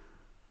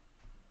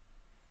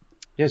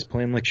 Yeah, he's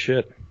playing like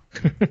shit.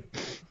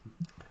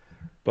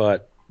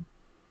 But,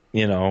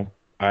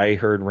 I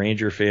heard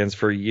Ranger fans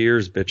for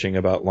years bitching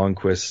about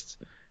Lundqvist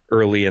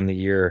early in the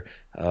year.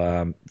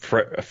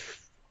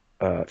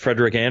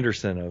 Frederick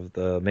Anderson of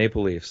the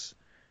Maple Leafs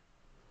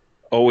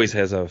always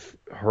has a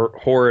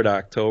horrid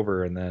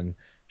October, and then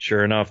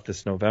sure enough,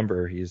 this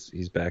November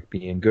he's back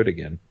being good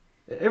again.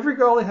 Every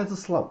goalie has a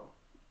slump.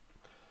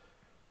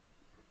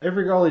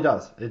 Every goalie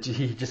does.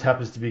 He just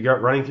happens to be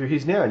running through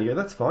his now, and you go,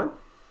 that's fine.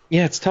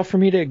 Yeah, it's tough for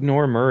me to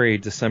ignore Murray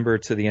December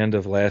to the end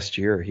of last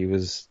year. He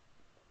was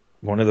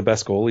one of the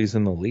best goalies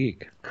in the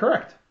league.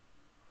 Correct.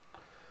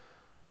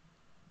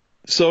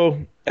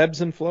 So, ebbs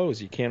and flows.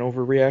 You can't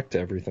overreact to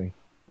everything.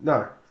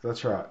 No,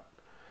 that's right.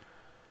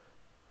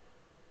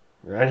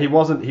 And he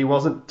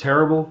wasn't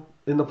terrible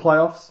in the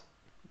playoffs,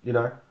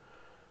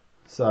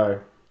 So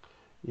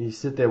you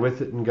sit there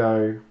with it and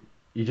go,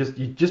 you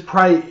just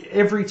pray.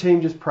 Every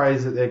team just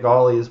prays that their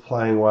goalie is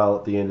playing well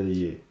at the end of the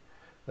year.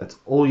 That's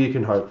all you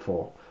can hope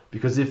for.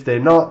 Because if they're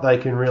not, they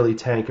can really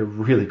tank a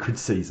really good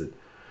season.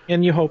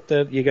 And you hope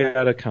that you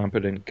got a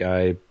competent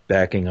guy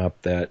backing up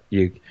that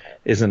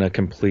isn't a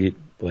complete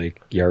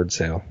yard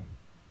sale.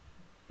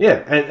 Yeah,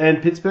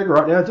 and Pittsburgh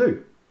right now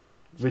do,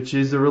 which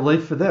is a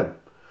relief for them.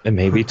 And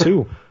maybe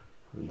two.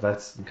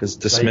 That's because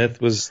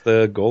DeSmith was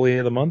the goalie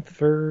of the month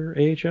for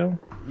AHL.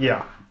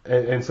 Yeah,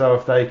 and so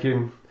if they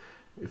can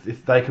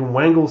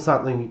wangle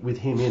something with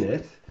him in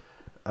it,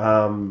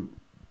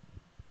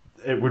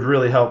 it would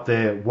really help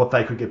what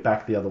they could get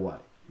back the other way,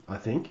 I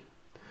think.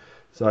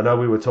 So I know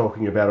we were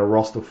talking about a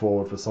roster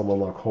forward for someone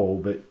like Hall,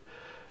 but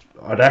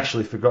I'd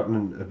actually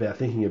forgotten about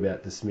thinking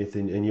about DeSmith,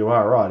 and you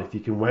are right. If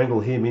you can wangle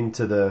him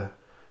into the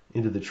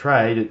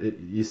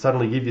trade, you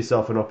suddenly give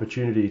yourself an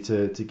opportunity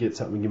to get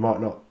something you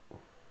might not.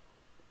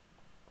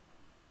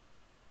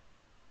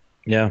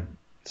 Yeah.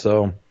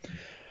 So,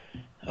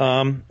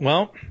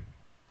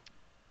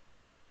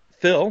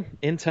 Phil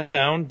in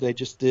town. They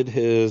just did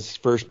his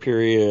first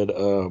period,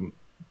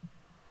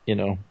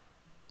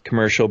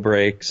 commercial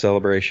break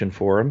celebration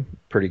for him.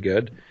 Pretty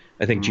good.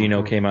 I think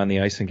Gino came on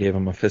the ice and gave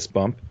him a fist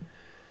bump,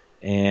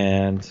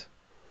 and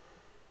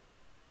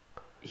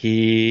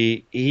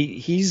he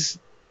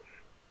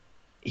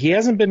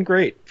hasn't been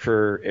great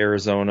for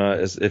Arizona.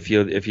 As if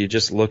you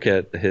just look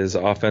at his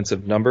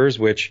offensive numbers,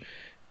 which,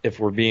 if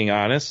we're being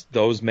honest,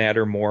 those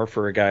matter more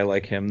for a guy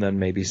like him than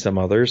maybe some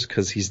others,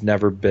 because he's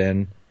never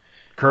been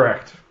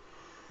correct.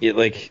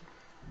 His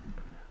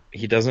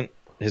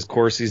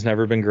Corsi's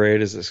never been great.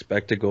 His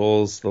expected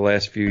goals the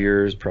last few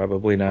years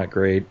probably not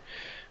great.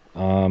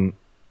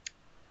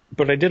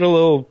 But I did a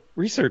little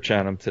research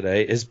on him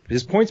today.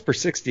 His points per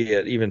 60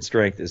 at even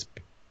strength is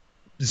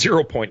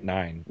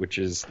 0.9, which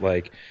is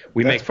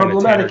we make fun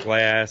of Tanner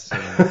Glass.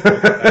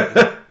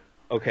 And,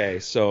 okay,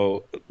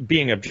 so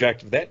being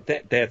objective,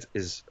 that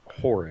is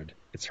horrid.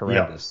 It's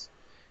horrendous.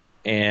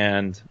 Yeah.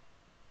 And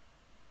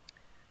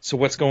so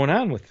what's going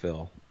on with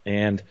Phil?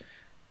 And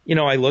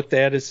I looked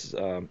at his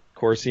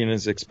Corsi and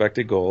his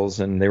expected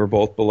goals, and they were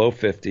both below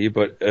 50.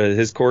 But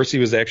his Corsi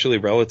was actually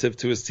relative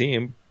to his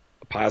team,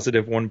 a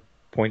positive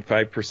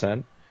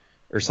 1.5%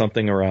 or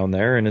something around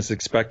there, and his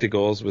expected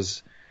goals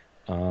was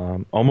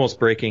almost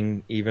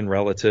breaking even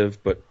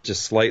relative, but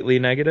just slightly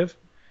negative.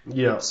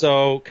 Yeah.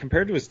 So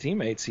compared to his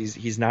teammates,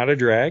 he's not a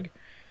drag.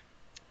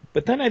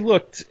 But then I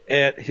looked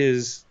at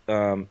his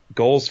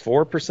goals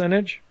for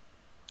percentage,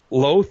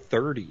 low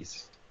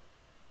 30s.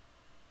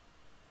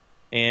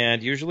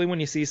 And usually when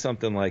you see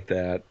something like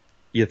that,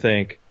 you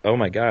think, oh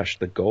my gosh,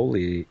 the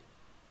goalie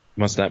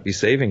must not be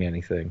saving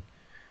anything.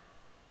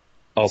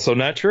 Also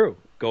not true.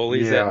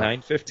 Goalie's at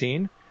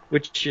 .915,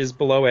 which is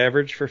below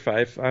average for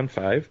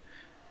 5-on-5,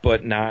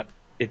 but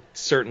it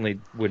certainly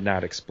would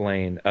not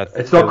explain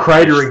it's not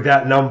cratering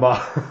that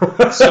number.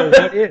 So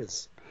what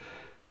is?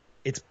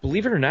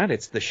 Believe it or not,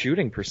 it's the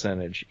shooting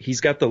percentage. He's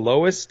got the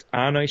lowest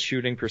on-ice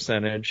shooting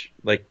percentage,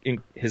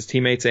 his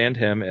teammates and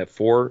him, at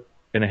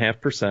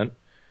 4.5%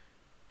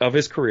 of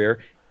his career.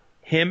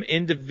 Him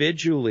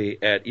individually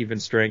at even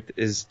strength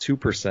is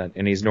 2%,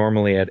 and he's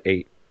normally at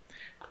 8%.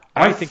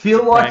 I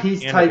feel like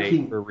he's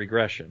taking for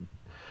regression.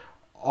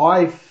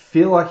 I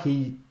feel like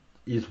he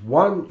is,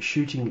 one,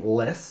 shooting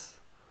less,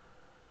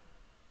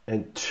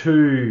 and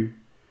two,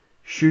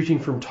 shooting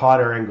from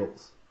tighter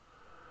angles.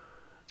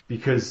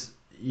 Because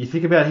you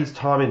think about his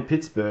time in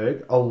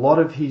Pittsburgh, a lot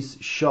of his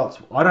shots,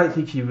 I don't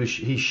think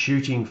he's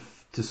shooting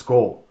to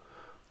score.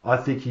 I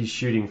think he's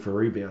shooting for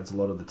rebounds a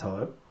lot of the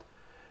time.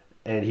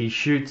 And he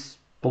shoots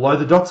below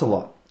the dots a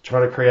lot,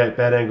 trying to create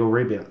bad angle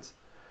rebounds.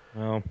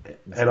 Well,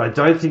 And I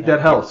don't think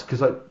that helps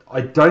because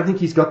I don't think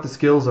he's got the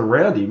skills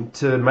around him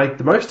to make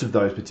the most of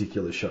those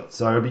particular shots.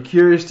 So I'd be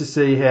curious to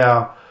see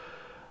how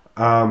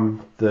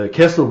the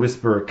Kessel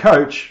Whisperer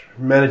coach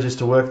manages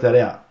to work that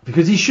out,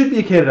 because he should be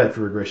a candidate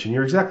for regression.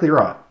 You're exactly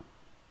right.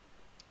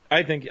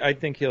 I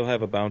think he'll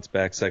have a bounce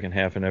back second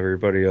half, and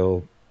everybody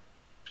will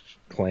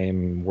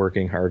claim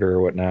working harder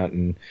or whatnot,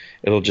 and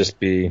it'll just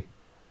be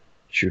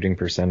shooting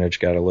percentage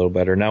got a little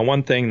better. Now,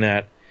 one thing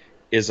that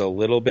is a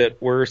little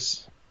bit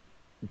worse,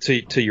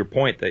 to your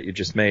point that you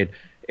just made,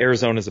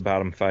 Arizona's a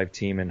bottom 5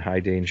 team in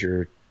high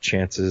danger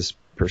chances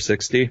per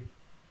 60.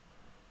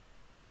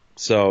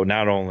 So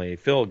not only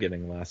Phil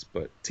getting less,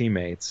 but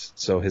teammates.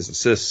 So his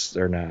assists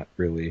are not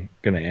really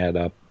going to add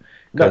up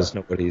because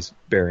nobody's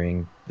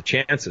burying the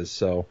chances.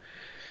 So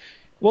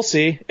we'll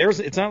see.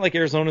 It's not like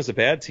Arizona's a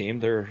bad team.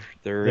 They're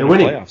in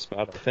winning. A playoff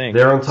spot, I think.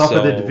 They're on top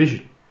of their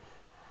division.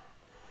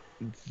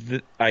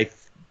 I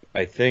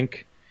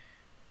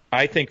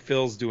think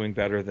Phil's doing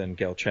better than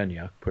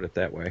Galchenyuk, put it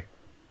that way.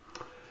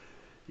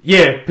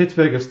 Yeah,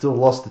 Pittsburgh have still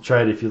lost the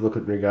trade if you look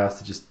at in regards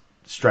to just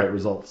straight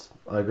results.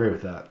 I agree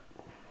with that.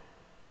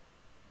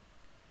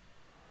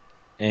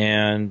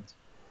 And,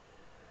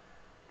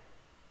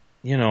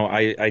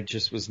 I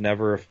just was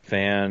never a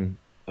fan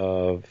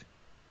of,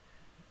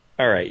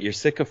 all right, you're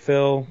sick of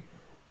Phil?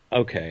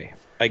 Okay,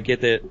 I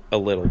get it a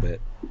little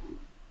bit.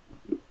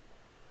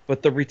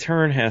 But the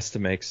return has to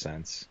make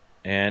sense.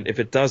 And if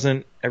it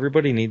doesn't,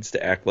 everybody needs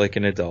to act like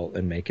an adult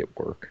and make it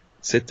work.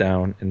 Sit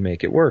down and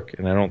make it work.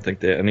 And I don't think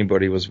that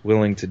anybody was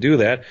willing to do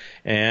that.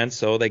 And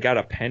so they got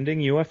a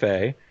pending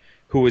UFA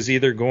who was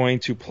either going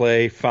to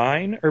play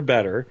fine or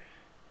better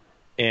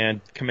and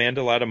command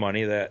a lot of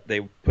money that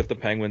they put the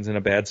Penguins in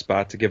a bad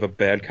spot to give a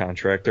bad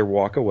contract or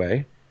walk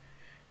away.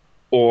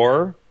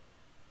 Or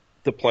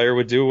the player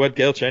would do what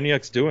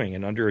Galchenyuk's doing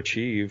and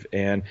underachieve.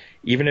 And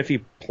even if he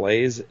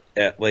plays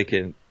at like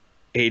an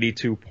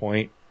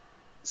 82-point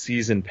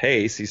season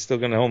pace, he's still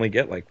going to only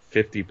get like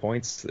 50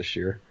 points this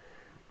year.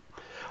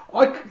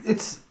 I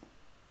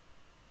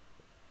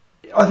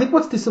think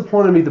what's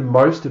disappointed me the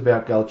most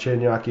about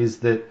Galchenyuk is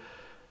that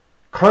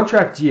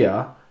contract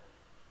year,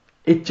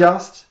 it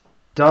just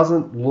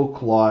doesn't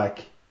look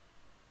like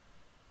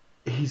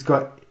he's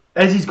got,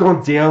 as he's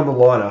gone down the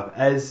lineup,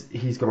 as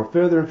he's gone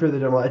further and further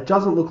down the line, it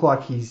doesn't look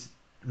like he's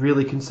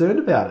really concerned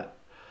about it.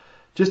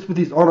 Just with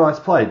his on-ice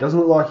play, it doesn't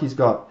look like he's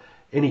got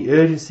any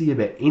urgency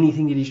about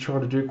anything that he's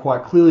trying to do.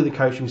 Quite clearly, the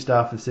coaching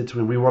staff have said to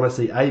him, we want to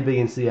see A, B,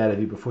 and C out of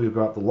you before you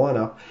go up the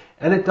lineup.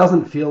 And it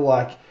doesn't feel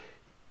like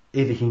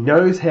either he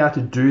knows how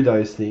to do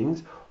those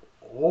things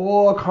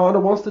or kind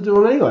of wants to do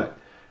them anyway.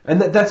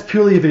 And that's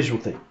purely a visual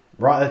thing,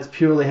 right? That's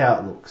purely how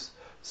it looks.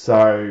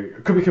 So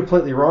it could be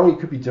completely wrong. He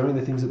could be doing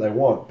the things that they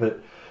want,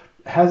 but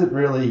hasn't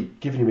really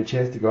given him a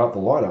chance to go up the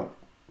lineup.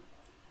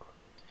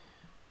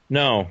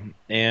 No,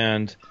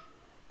 and,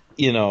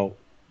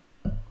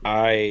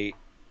 I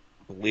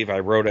believe I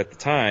wrote at the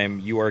time,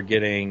 you are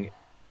getting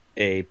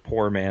a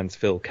poor man's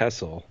Phil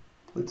Kessel.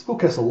 It's Phil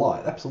Kessel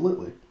light,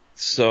 absolutely.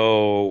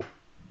 So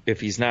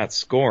if he's not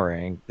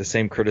scoring, the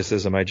same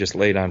criticism I just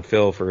laid on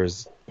Phil for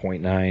his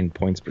 0.9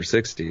 points per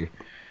 60,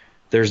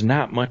 there's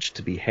not much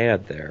to be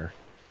had there.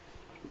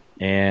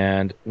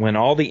 And when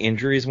all the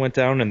injuries went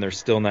down and they're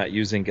still not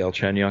using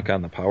Galchenyuk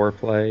on the power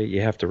play,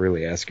 you have to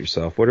really ask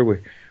yourself, what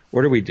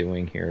are we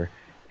doing here?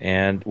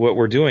 And what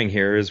we're doing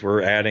here is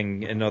we're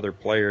adding another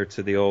player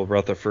to the old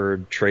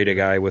Rutherford trade a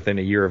guy within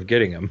a year of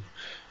getting him.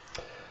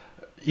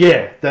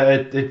 Yeah,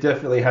 it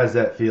definitely has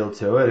that feel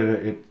to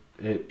it.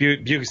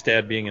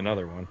 Bjugstad being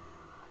another one.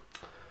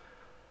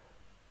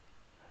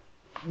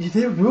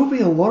 There will be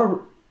a lot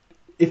of...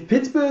 If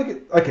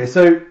Pittsburgh... Okay,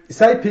 so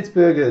say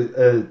Pittsburgh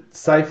are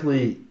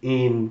safely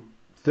in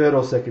third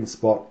or second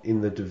spot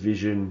in the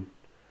division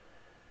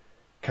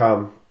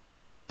come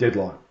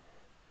deadline.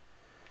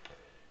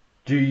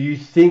 Do you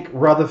think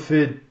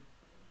Rutherford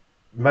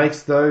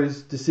makes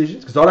those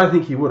decisions? Because I don't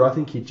think he would. I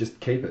think he'd just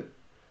keep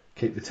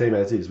the team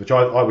as is, which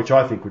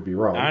I think would be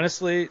wrong.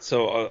 Honestly,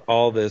 so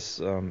all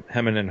this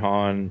hemming and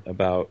hawing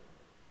about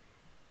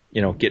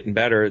getting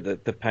better,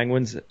 the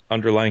Penguins'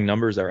 underlying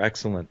numbers are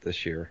excellent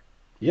this year.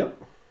 Yep.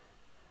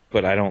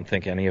 But I don't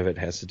think any of it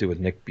has to do with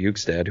Nick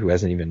Bjugstad, who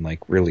hasn't even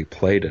really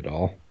played at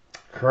all.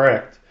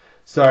 Correct.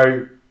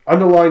 So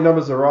underlying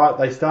numbers are right.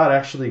 They start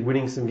actually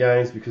winning some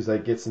games because they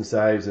get some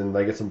saves and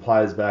they get some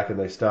players back and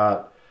they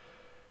start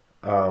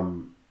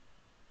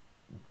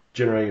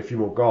generating a few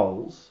more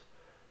goals.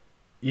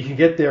 You can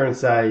get there and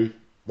say,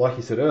 like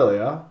you said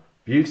earlier,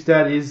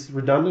 Bjugstad is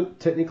redundant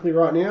technically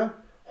right now.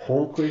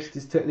 Hornqvist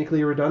is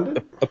technically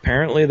redundant.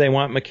 Apparently they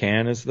want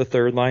McCann as the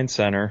third line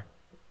center.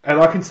 And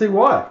I can see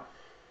why.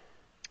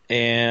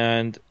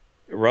 And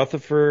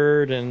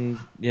Rutherford, and,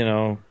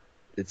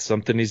 it's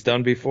something he's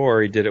done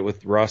before. He did it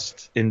with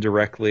Rust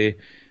indirectly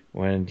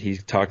when he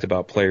talked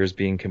about players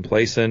being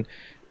complacent.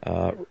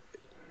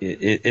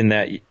 In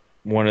that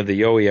one of the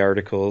Yowie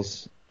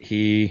articles,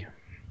 he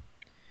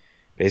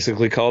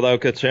basically called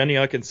out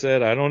Galchenyuk and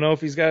said, I don't know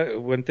if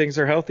when things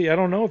are healthy, I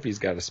don't know if he's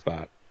got a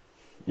spot.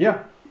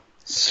 Yeah.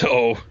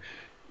 So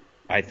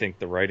I think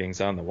the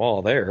writing's on the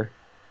wall there.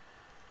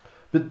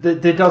 But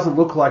there doesn't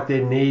look like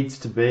there needs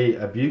to be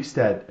a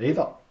Bukestad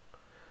either.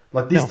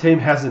 Like this No, team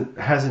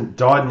hasn't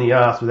died in the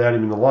ass without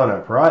him in the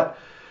lineup, right?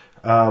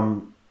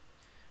 Um,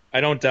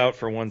 I don't doubt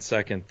for one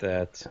second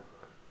that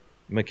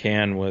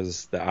McCann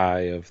was the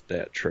eye of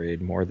that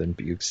trade more than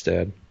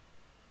Bukestad.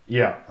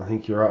 yeah, I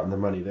think you're right on the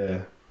money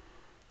there.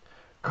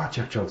 God,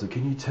 Jack Johnson,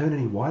 can you turn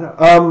any wider?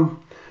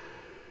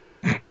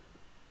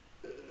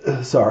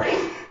 Sorry.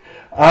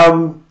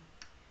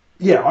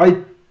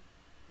 Yeah,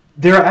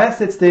 there are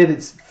assets there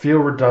that feel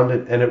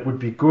redundant, and it would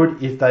be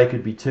good if they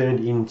could be turned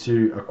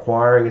into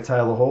acquiring a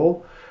Taylor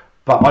Hall.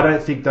 But I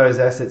don't think those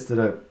assets that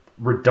are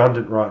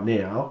redundant right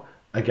now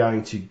are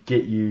going to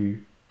get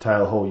you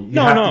Taylor Hall. You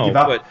have to give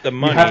up. But the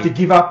You have to money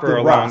give up for the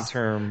a rust.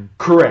 long-term.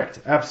 Correct,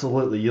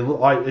 absolutely.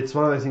 It's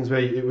one of those things where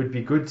it would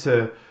be good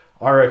to,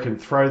 I reckon,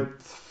 throw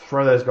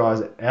those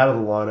guys out of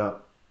the lineup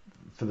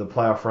for the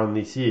playoff run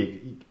this year.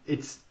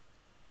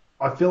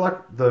 I feel like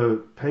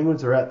the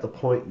Penguins are at the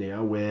point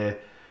now where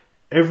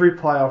every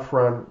playoff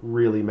run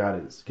really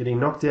matters. Getting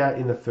knocked out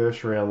in the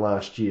first round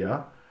last year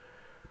Not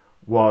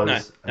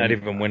was not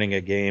even winning a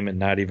game and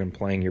not even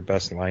playing your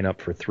best lineup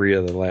for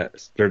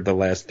the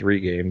last three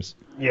games.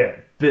 yeah,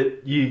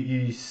 but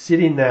you sit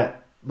in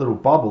that little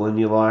bubble and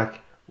you're like,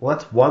 well,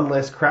 that's one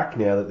less crack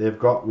now that they've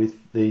got with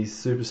these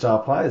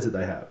superstar players that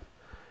they have.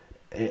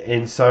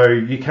 And so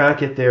you can't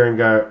get there and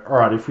go, all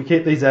right, if we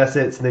keep these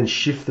assets and then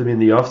shift them in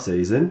the off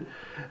season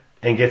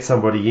and get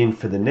somebody in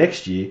for the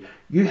next year,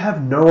 you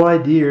have no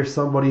idea if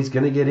somebody's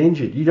going to get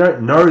injured. You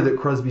don't know that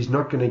Crosby's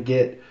not going to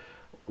get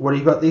what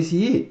he got this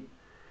year.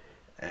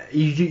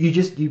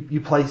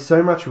 You play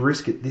so much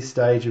risk at this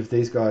stage of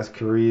these guys'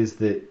 careers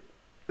that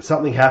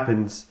something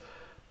happens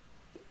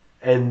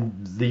and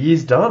the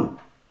year's done.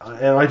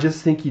 And I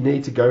just think you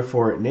need to go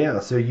for it now.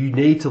 So you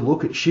need to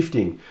look at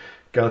shifting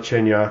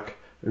Galchenyuk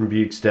and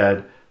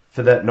Bukestad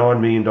for that $9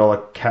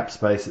 million cap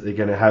space that they're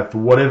going to have for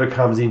whatever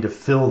comes in to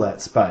fill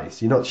that space.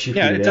 You're not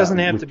shifting Yeah, it it doesn't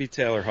out have with, to be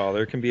Taylor Hall.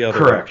 There can be other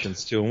correct.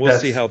 options too, and we'll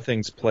see how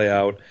things play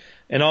out.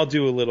 And I'll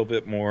do a little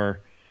bit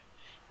more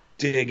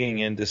digging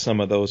into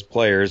some of those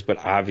players. But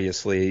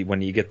obviously,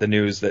 when you get the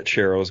news that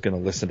Chero's going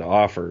to listen to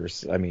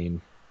offers, I mean,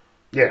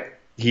 yeah,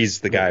 he's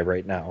the guy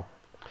right now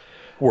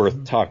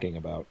worth talking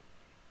about.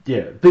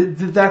 Yeah, but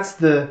that's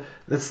the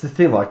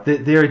thing. Like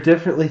there are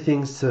definitely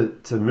things to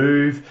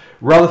move.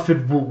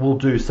 Rutherford will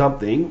do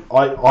something.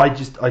 I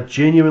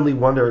genuinely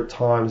wonder at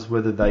times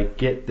whether they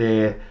get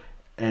there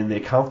and they're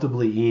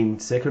comfortably in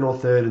second or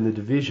third in the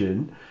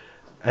division,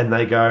 and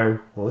they go,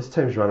 well, this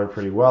team's running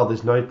pretty well.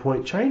 There's no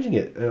point changing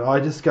it. And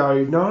I just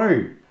go,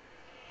 no.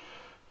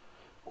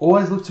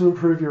 Always look to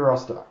improve your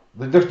roster.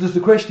 The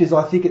question is,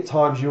 I think at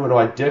times you and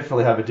I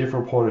definitely have a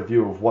different point of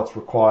view of what's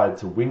required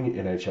to win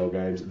NHL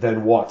games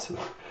than what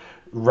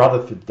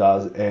Rutherford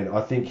does, and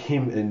I think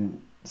him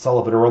and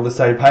Sullivan are on the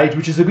same page,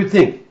 which is a good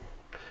thing,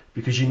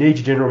 because you need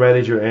your general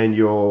manager and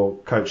your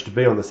coach to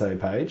be on the same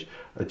page.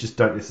 I just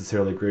don't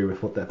necessarily agree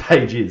with what that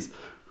page is.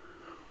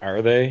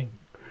 Are they?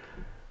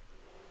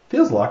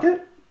 Feels like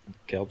it.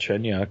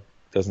 Galchenyuk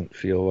doesn't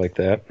feel like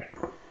that.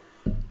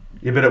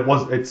 Yeah,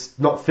 but it's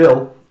not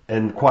Phil,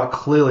 and quite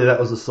clearly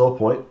that was a sore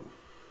point.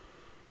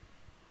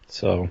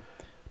 So,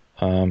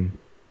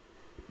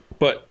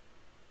 but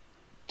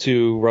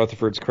to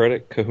Rutherford's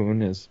credit,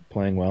 Cahoon is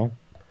playing well.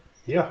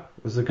 Yeah,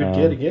 it was a good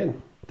get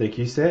again. Thank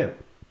you, Sam.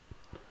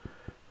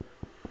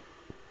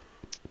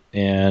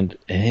 And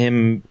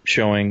him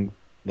showing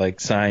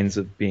like signs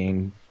of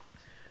being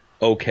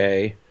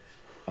okay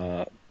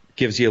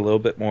gives you a little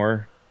bit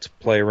more to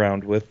play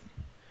around with.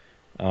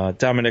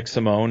 Dominic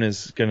Simone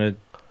is gonna,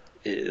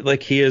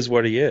 like, he is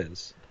what he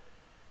is.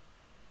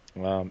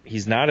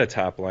 He's not a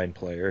top line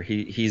player.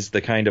 He's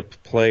the kind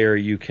of player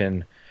you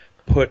can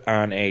put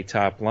on a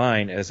top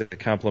line as a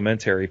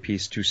complementary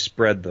piece to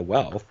spread the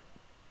wealth.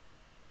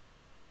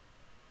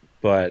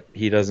 But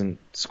he doesn't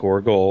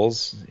score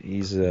goals.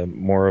 He's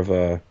more of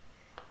a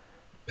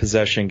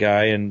possession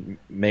guy and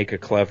make a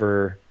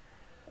clever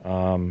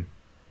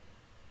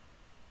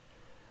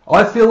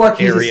I feel like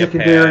he's a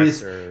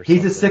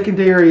something.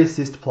 secondary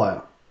assist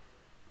player.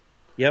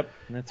 Yep,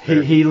 that's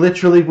fair. He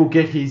literally will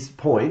get his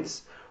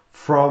points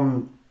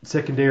from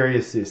secondary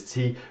assists.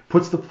 He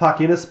puts the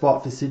puck in a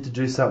spot for Sid to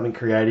do something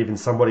creative and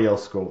somebody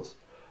else scores.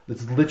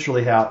 That's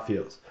literally how it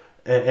feels.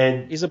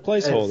 And he's a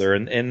placeholder,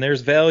 and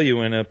there's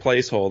value in a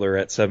placeholder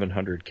at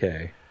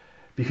 $700K.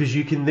 Because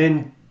you can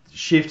then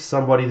shift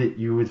somebody that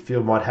you would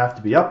feel might have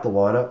to be up the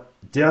lineup,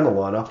 down the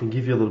lineup, and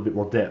give you a little bit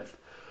more depth.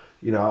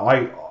 You know,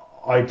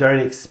 I don't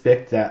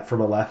expect that from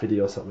a Lafferty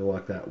or something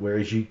like that,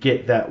 whereas you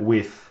get that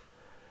with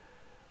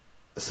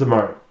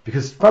Simone.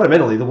 Because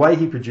fundamentally, the way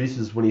he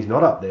produces when he's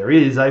not up there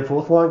is a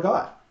fourth-line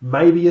guy,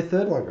 maybe a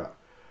third-line guy.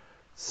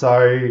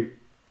 So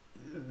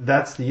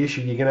that's the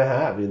issue you're going to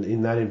have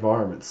in that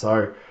environment.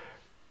 So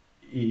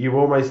you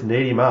almost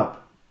need him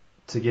up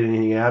to get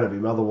anything out of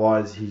him.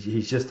 Otherwise,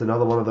 he's just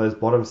another one of those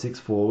bottom six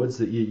forwards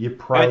that you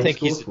pray. I think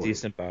he's a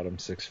decent bottom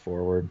six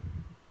forward,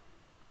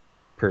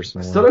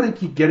 personally. I still don't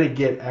think you're going to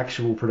get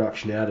actual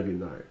production out of him,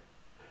 though.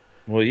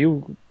 Well,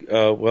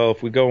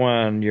 if we go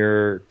on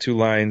your two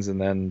lines and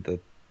then the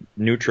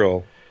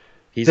neutral,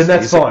 Then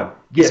that's fine.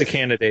 He's Yes. a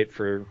candidate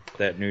for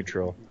that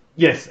neutral.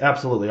 Yes,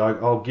 absolutely.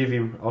 I'll give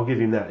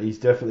him that. He's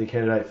definitely a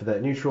candidate for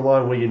that neutral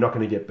line where you're not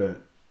going to get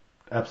burnt.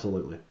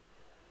 Absolutely.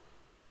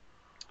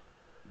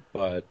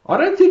 But I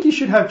don't think you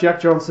should have Jack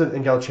Johnson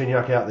and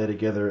Galchenyuk out there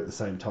together at the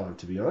same time,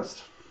 to be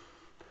honest.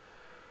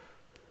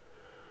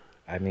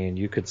 I mean,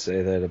 you could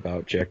say that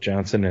about Jack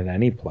Johnson and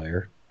any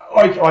player.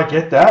 I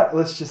get that.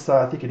 Let's just say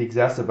I think it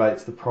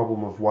exacerbates the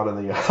problem of one and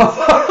the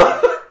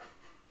other.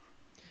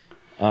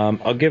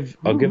 I'll give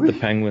the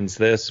Penguins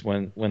this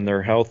when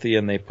they're healthy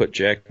and they put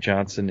Jack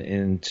Johnson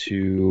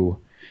into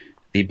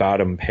the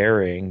bottom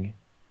pairing.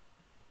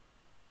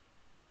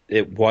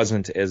 It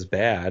wasn't as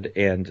bad,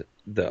 and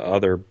the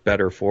other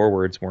better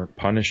forwards weren't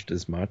punished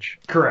as much.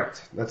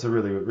 Correct. That's a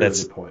really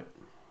good point.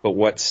 But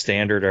what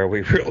standard are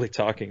we really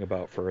talking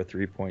about for a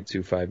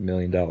 $3.25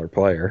 million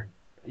player?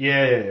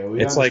 Yeah.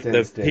 It's like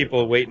the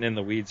people waiting in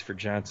the weeds for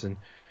Johnson.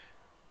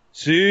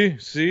 See,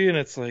 and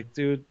it's like,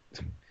 dude,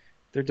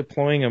 they're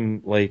deploying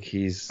him like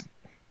he's,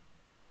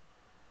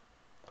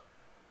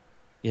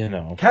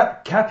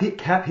 Cap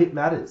hit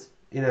matters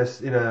in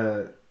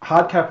a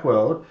hard cap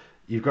world.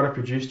 You've got to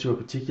produce to a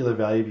particular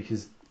value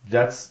because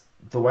that's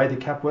the way the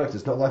cap works.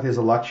 It's not like there's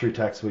a luxury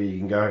tax where you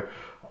can go,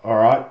 all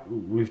right,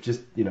 we've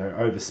just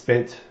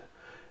overspent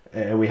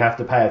and we have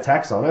to pay a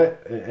tax on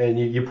it, and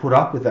you put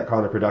up with that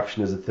kind of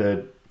production as a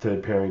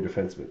third pairing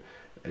defenseman.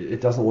 It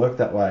doesn't work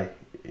that way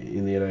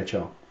in the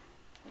NHL.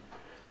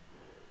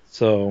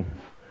 So,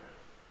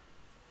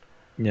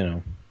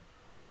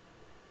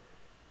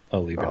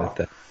 I'll leave it at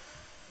that.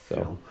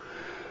 So,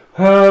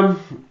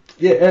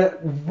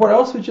 what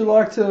else would you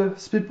like to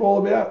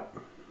spitball about?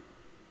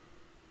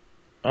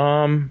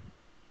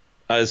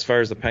 As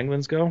far as the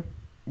Penguins go?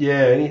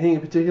 Yeah, anything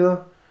in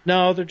particular?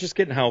 No, they're just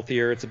getting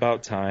healthier. It's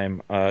about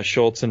time.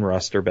 Schultz and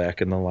Rust are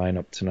back in the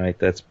lineup tonight.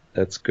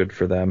 That's good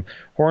for them.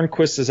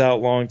 Hornquist is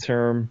out long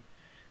term.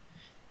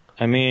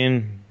 I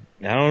mean,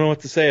 I don't know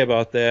what to say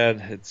about that.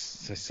 I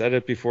said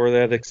it before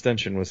that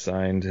extension was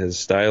signed. His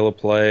style of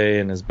play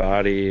and his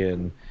body,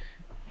 and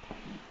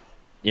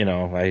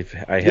I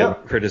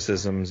had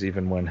criticisms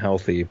even when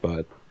healthy,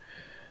 but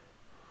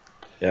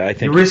yeah, I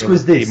think the risk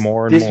was this.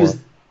 More and more.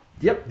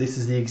 This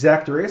is the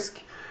exact risk,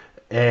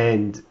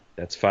 and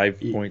that's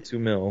 $5.2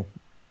 million.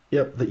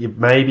 Yep, that you're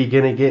maybe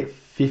going to get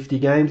 50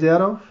 games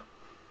out of.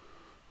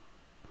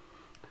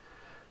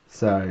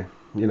 So,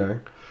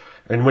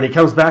 and when he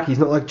comes back, he's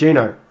not like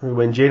Gino.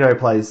 When Gino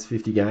plays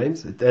 50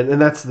 games,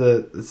 and that's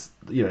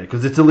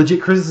because it's a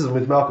legit criticism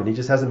with Malkin. He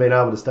just hasn't been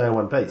able to stay in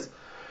one piece.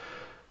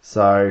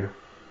 So,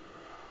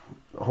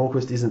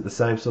 Hornquist isn't the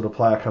same sort of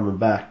player coming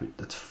back.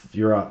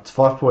 You're right. It's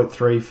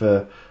 5.3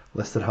 for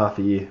less than half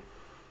a year.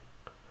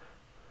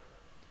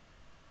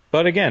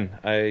 But again,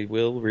 I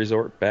will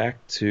resort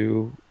back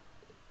to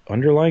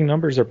underlying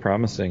numbers are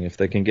promising. If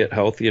they can get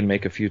healthy and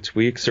make a few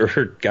tweaks,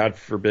 or God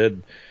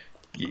forbid,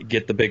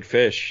 get the big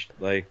fish,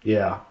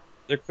 they're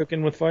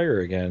cooking with fire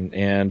again.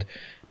 And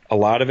a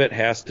lot of it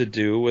has to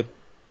do with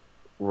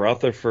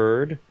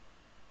Rutherford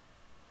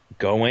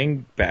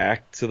going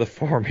back to the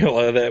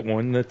formula that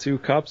won the 2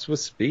 cups with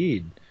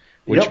speed,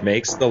 which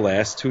makes the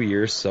last 2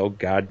 years so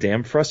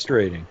goddamn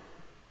frustrating.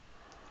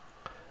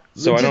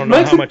 So I don't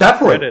know how much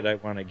credit I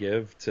want to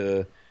give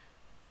to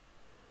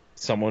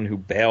someone who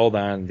bailed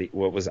on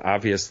what was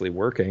obviously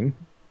working.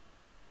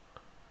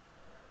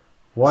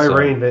 Why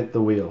reinvent the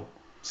wheel?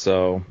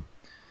 So,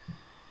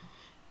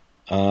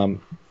 but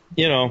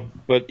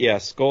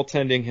yes,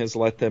 goaltending has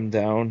let them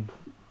down.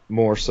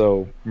 More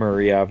so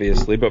Murray,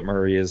 obviously, but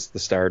Murray is the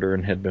starter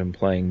and had been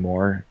playing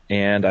more.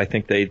 And I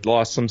think they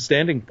lost some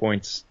standing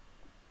points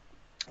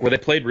where they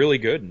played really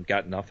good and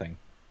got nothing.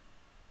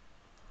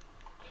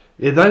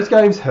 Yeah, those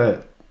games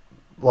hurt.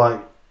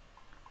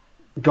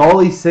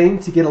 Goalies seem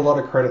to get a lot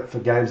of credit for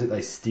games that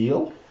they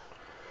steal,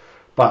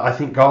 but I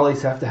think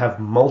goalies have to have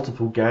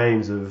multiple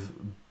games of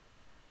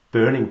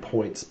burning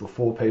points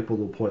before people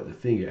will point the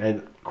finger.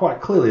 And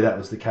quite clearly that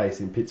was the case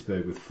in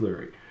Pittsburgh with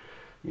Fleury.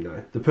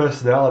 The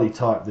personality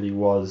type that he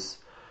was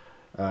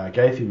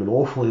gave him an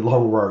awfully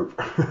long rope.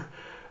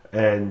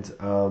 And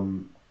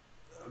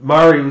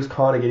Murray was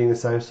kind of getting the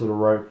same sort of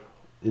rope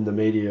in the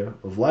media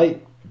of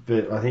late,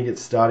 but I think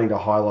it's starting to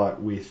highlight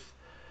with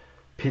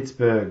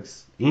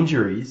Pittsburgh's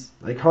injuries.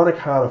 They kind of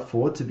can't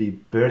afford to be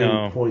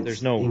burning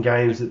points in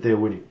games that they're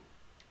winning.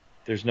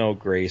 There's no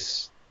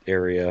grace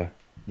area.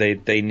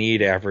 They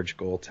need average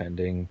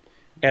goaltending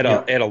at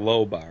a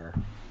low bar.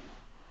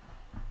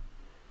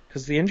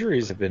 Because the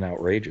injuries have been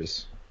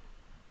outrageous.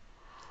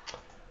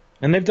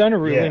 And they've done a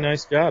really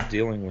nice job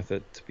dealing with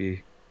it, to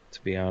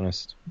be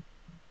honest.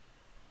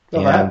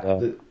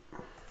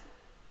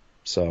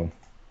 So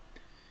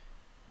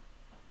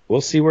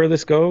we'll see where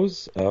this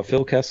goes.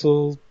 Phil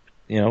Kessel,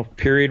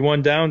 period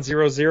 1 down,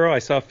 0-0. I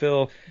saw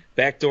Phil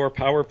backdoor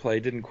power play,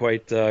 didn't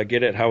quite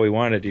get it how he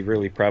wanted. He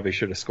really probably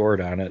should have scored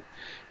on it.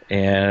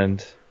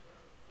 And,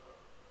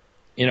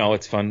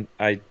 it's fun.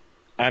 I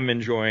I'm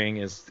enjoying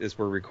as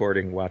we're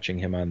recording, watching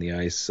him on the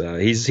ice.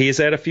 He's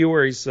had a few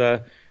where he's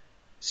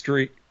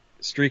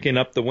streaking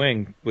up the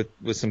wing with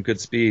some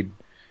good speed.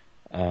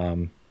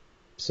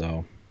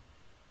 So,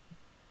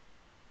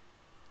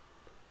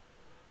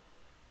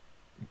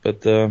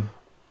 but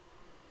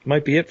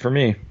might be it for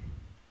me.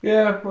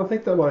 Yeah, I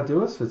think that might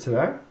do us for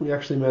today. We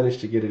actually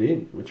managed to get it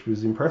in, which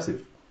was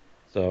impressive.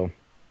 So,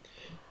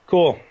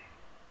 cool.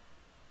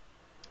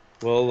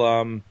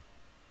 We'll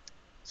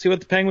see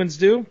what the Penguins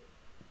do.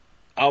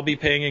 I'll be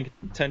paying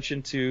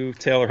attention to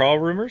Taylor Hall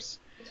rumors,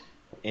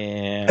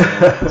 and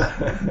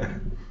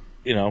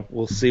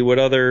we'll see what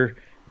other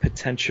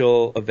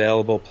potential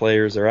available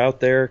players are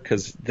out there,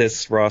 because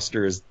this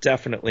roster is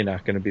definitely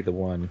not going to be the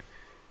one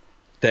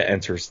that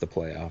enters the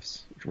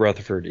playoffs.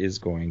 Rutherford is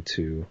going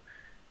to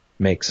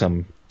make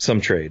some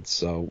trades,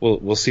 so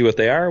we'll see what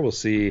they are. We'll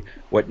see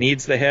what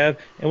needs they have,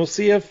 and we'll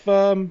see if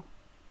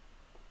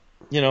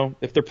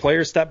if their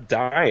players stop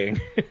dying.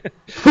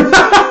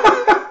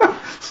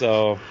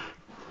 So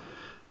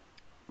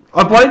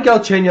I blame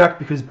Galchenyuk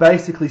because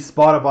basically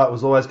Spider-Bite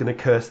was always going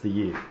to curse the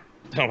year.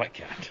 Oh my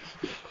god.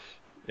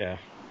 Yeah,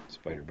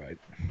 Spider-Bite.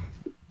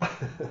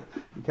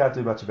 You can't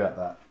do much about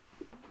that.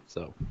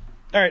 So,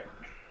 all right.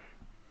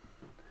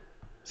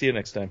 See you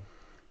next time.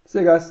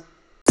 See you guys.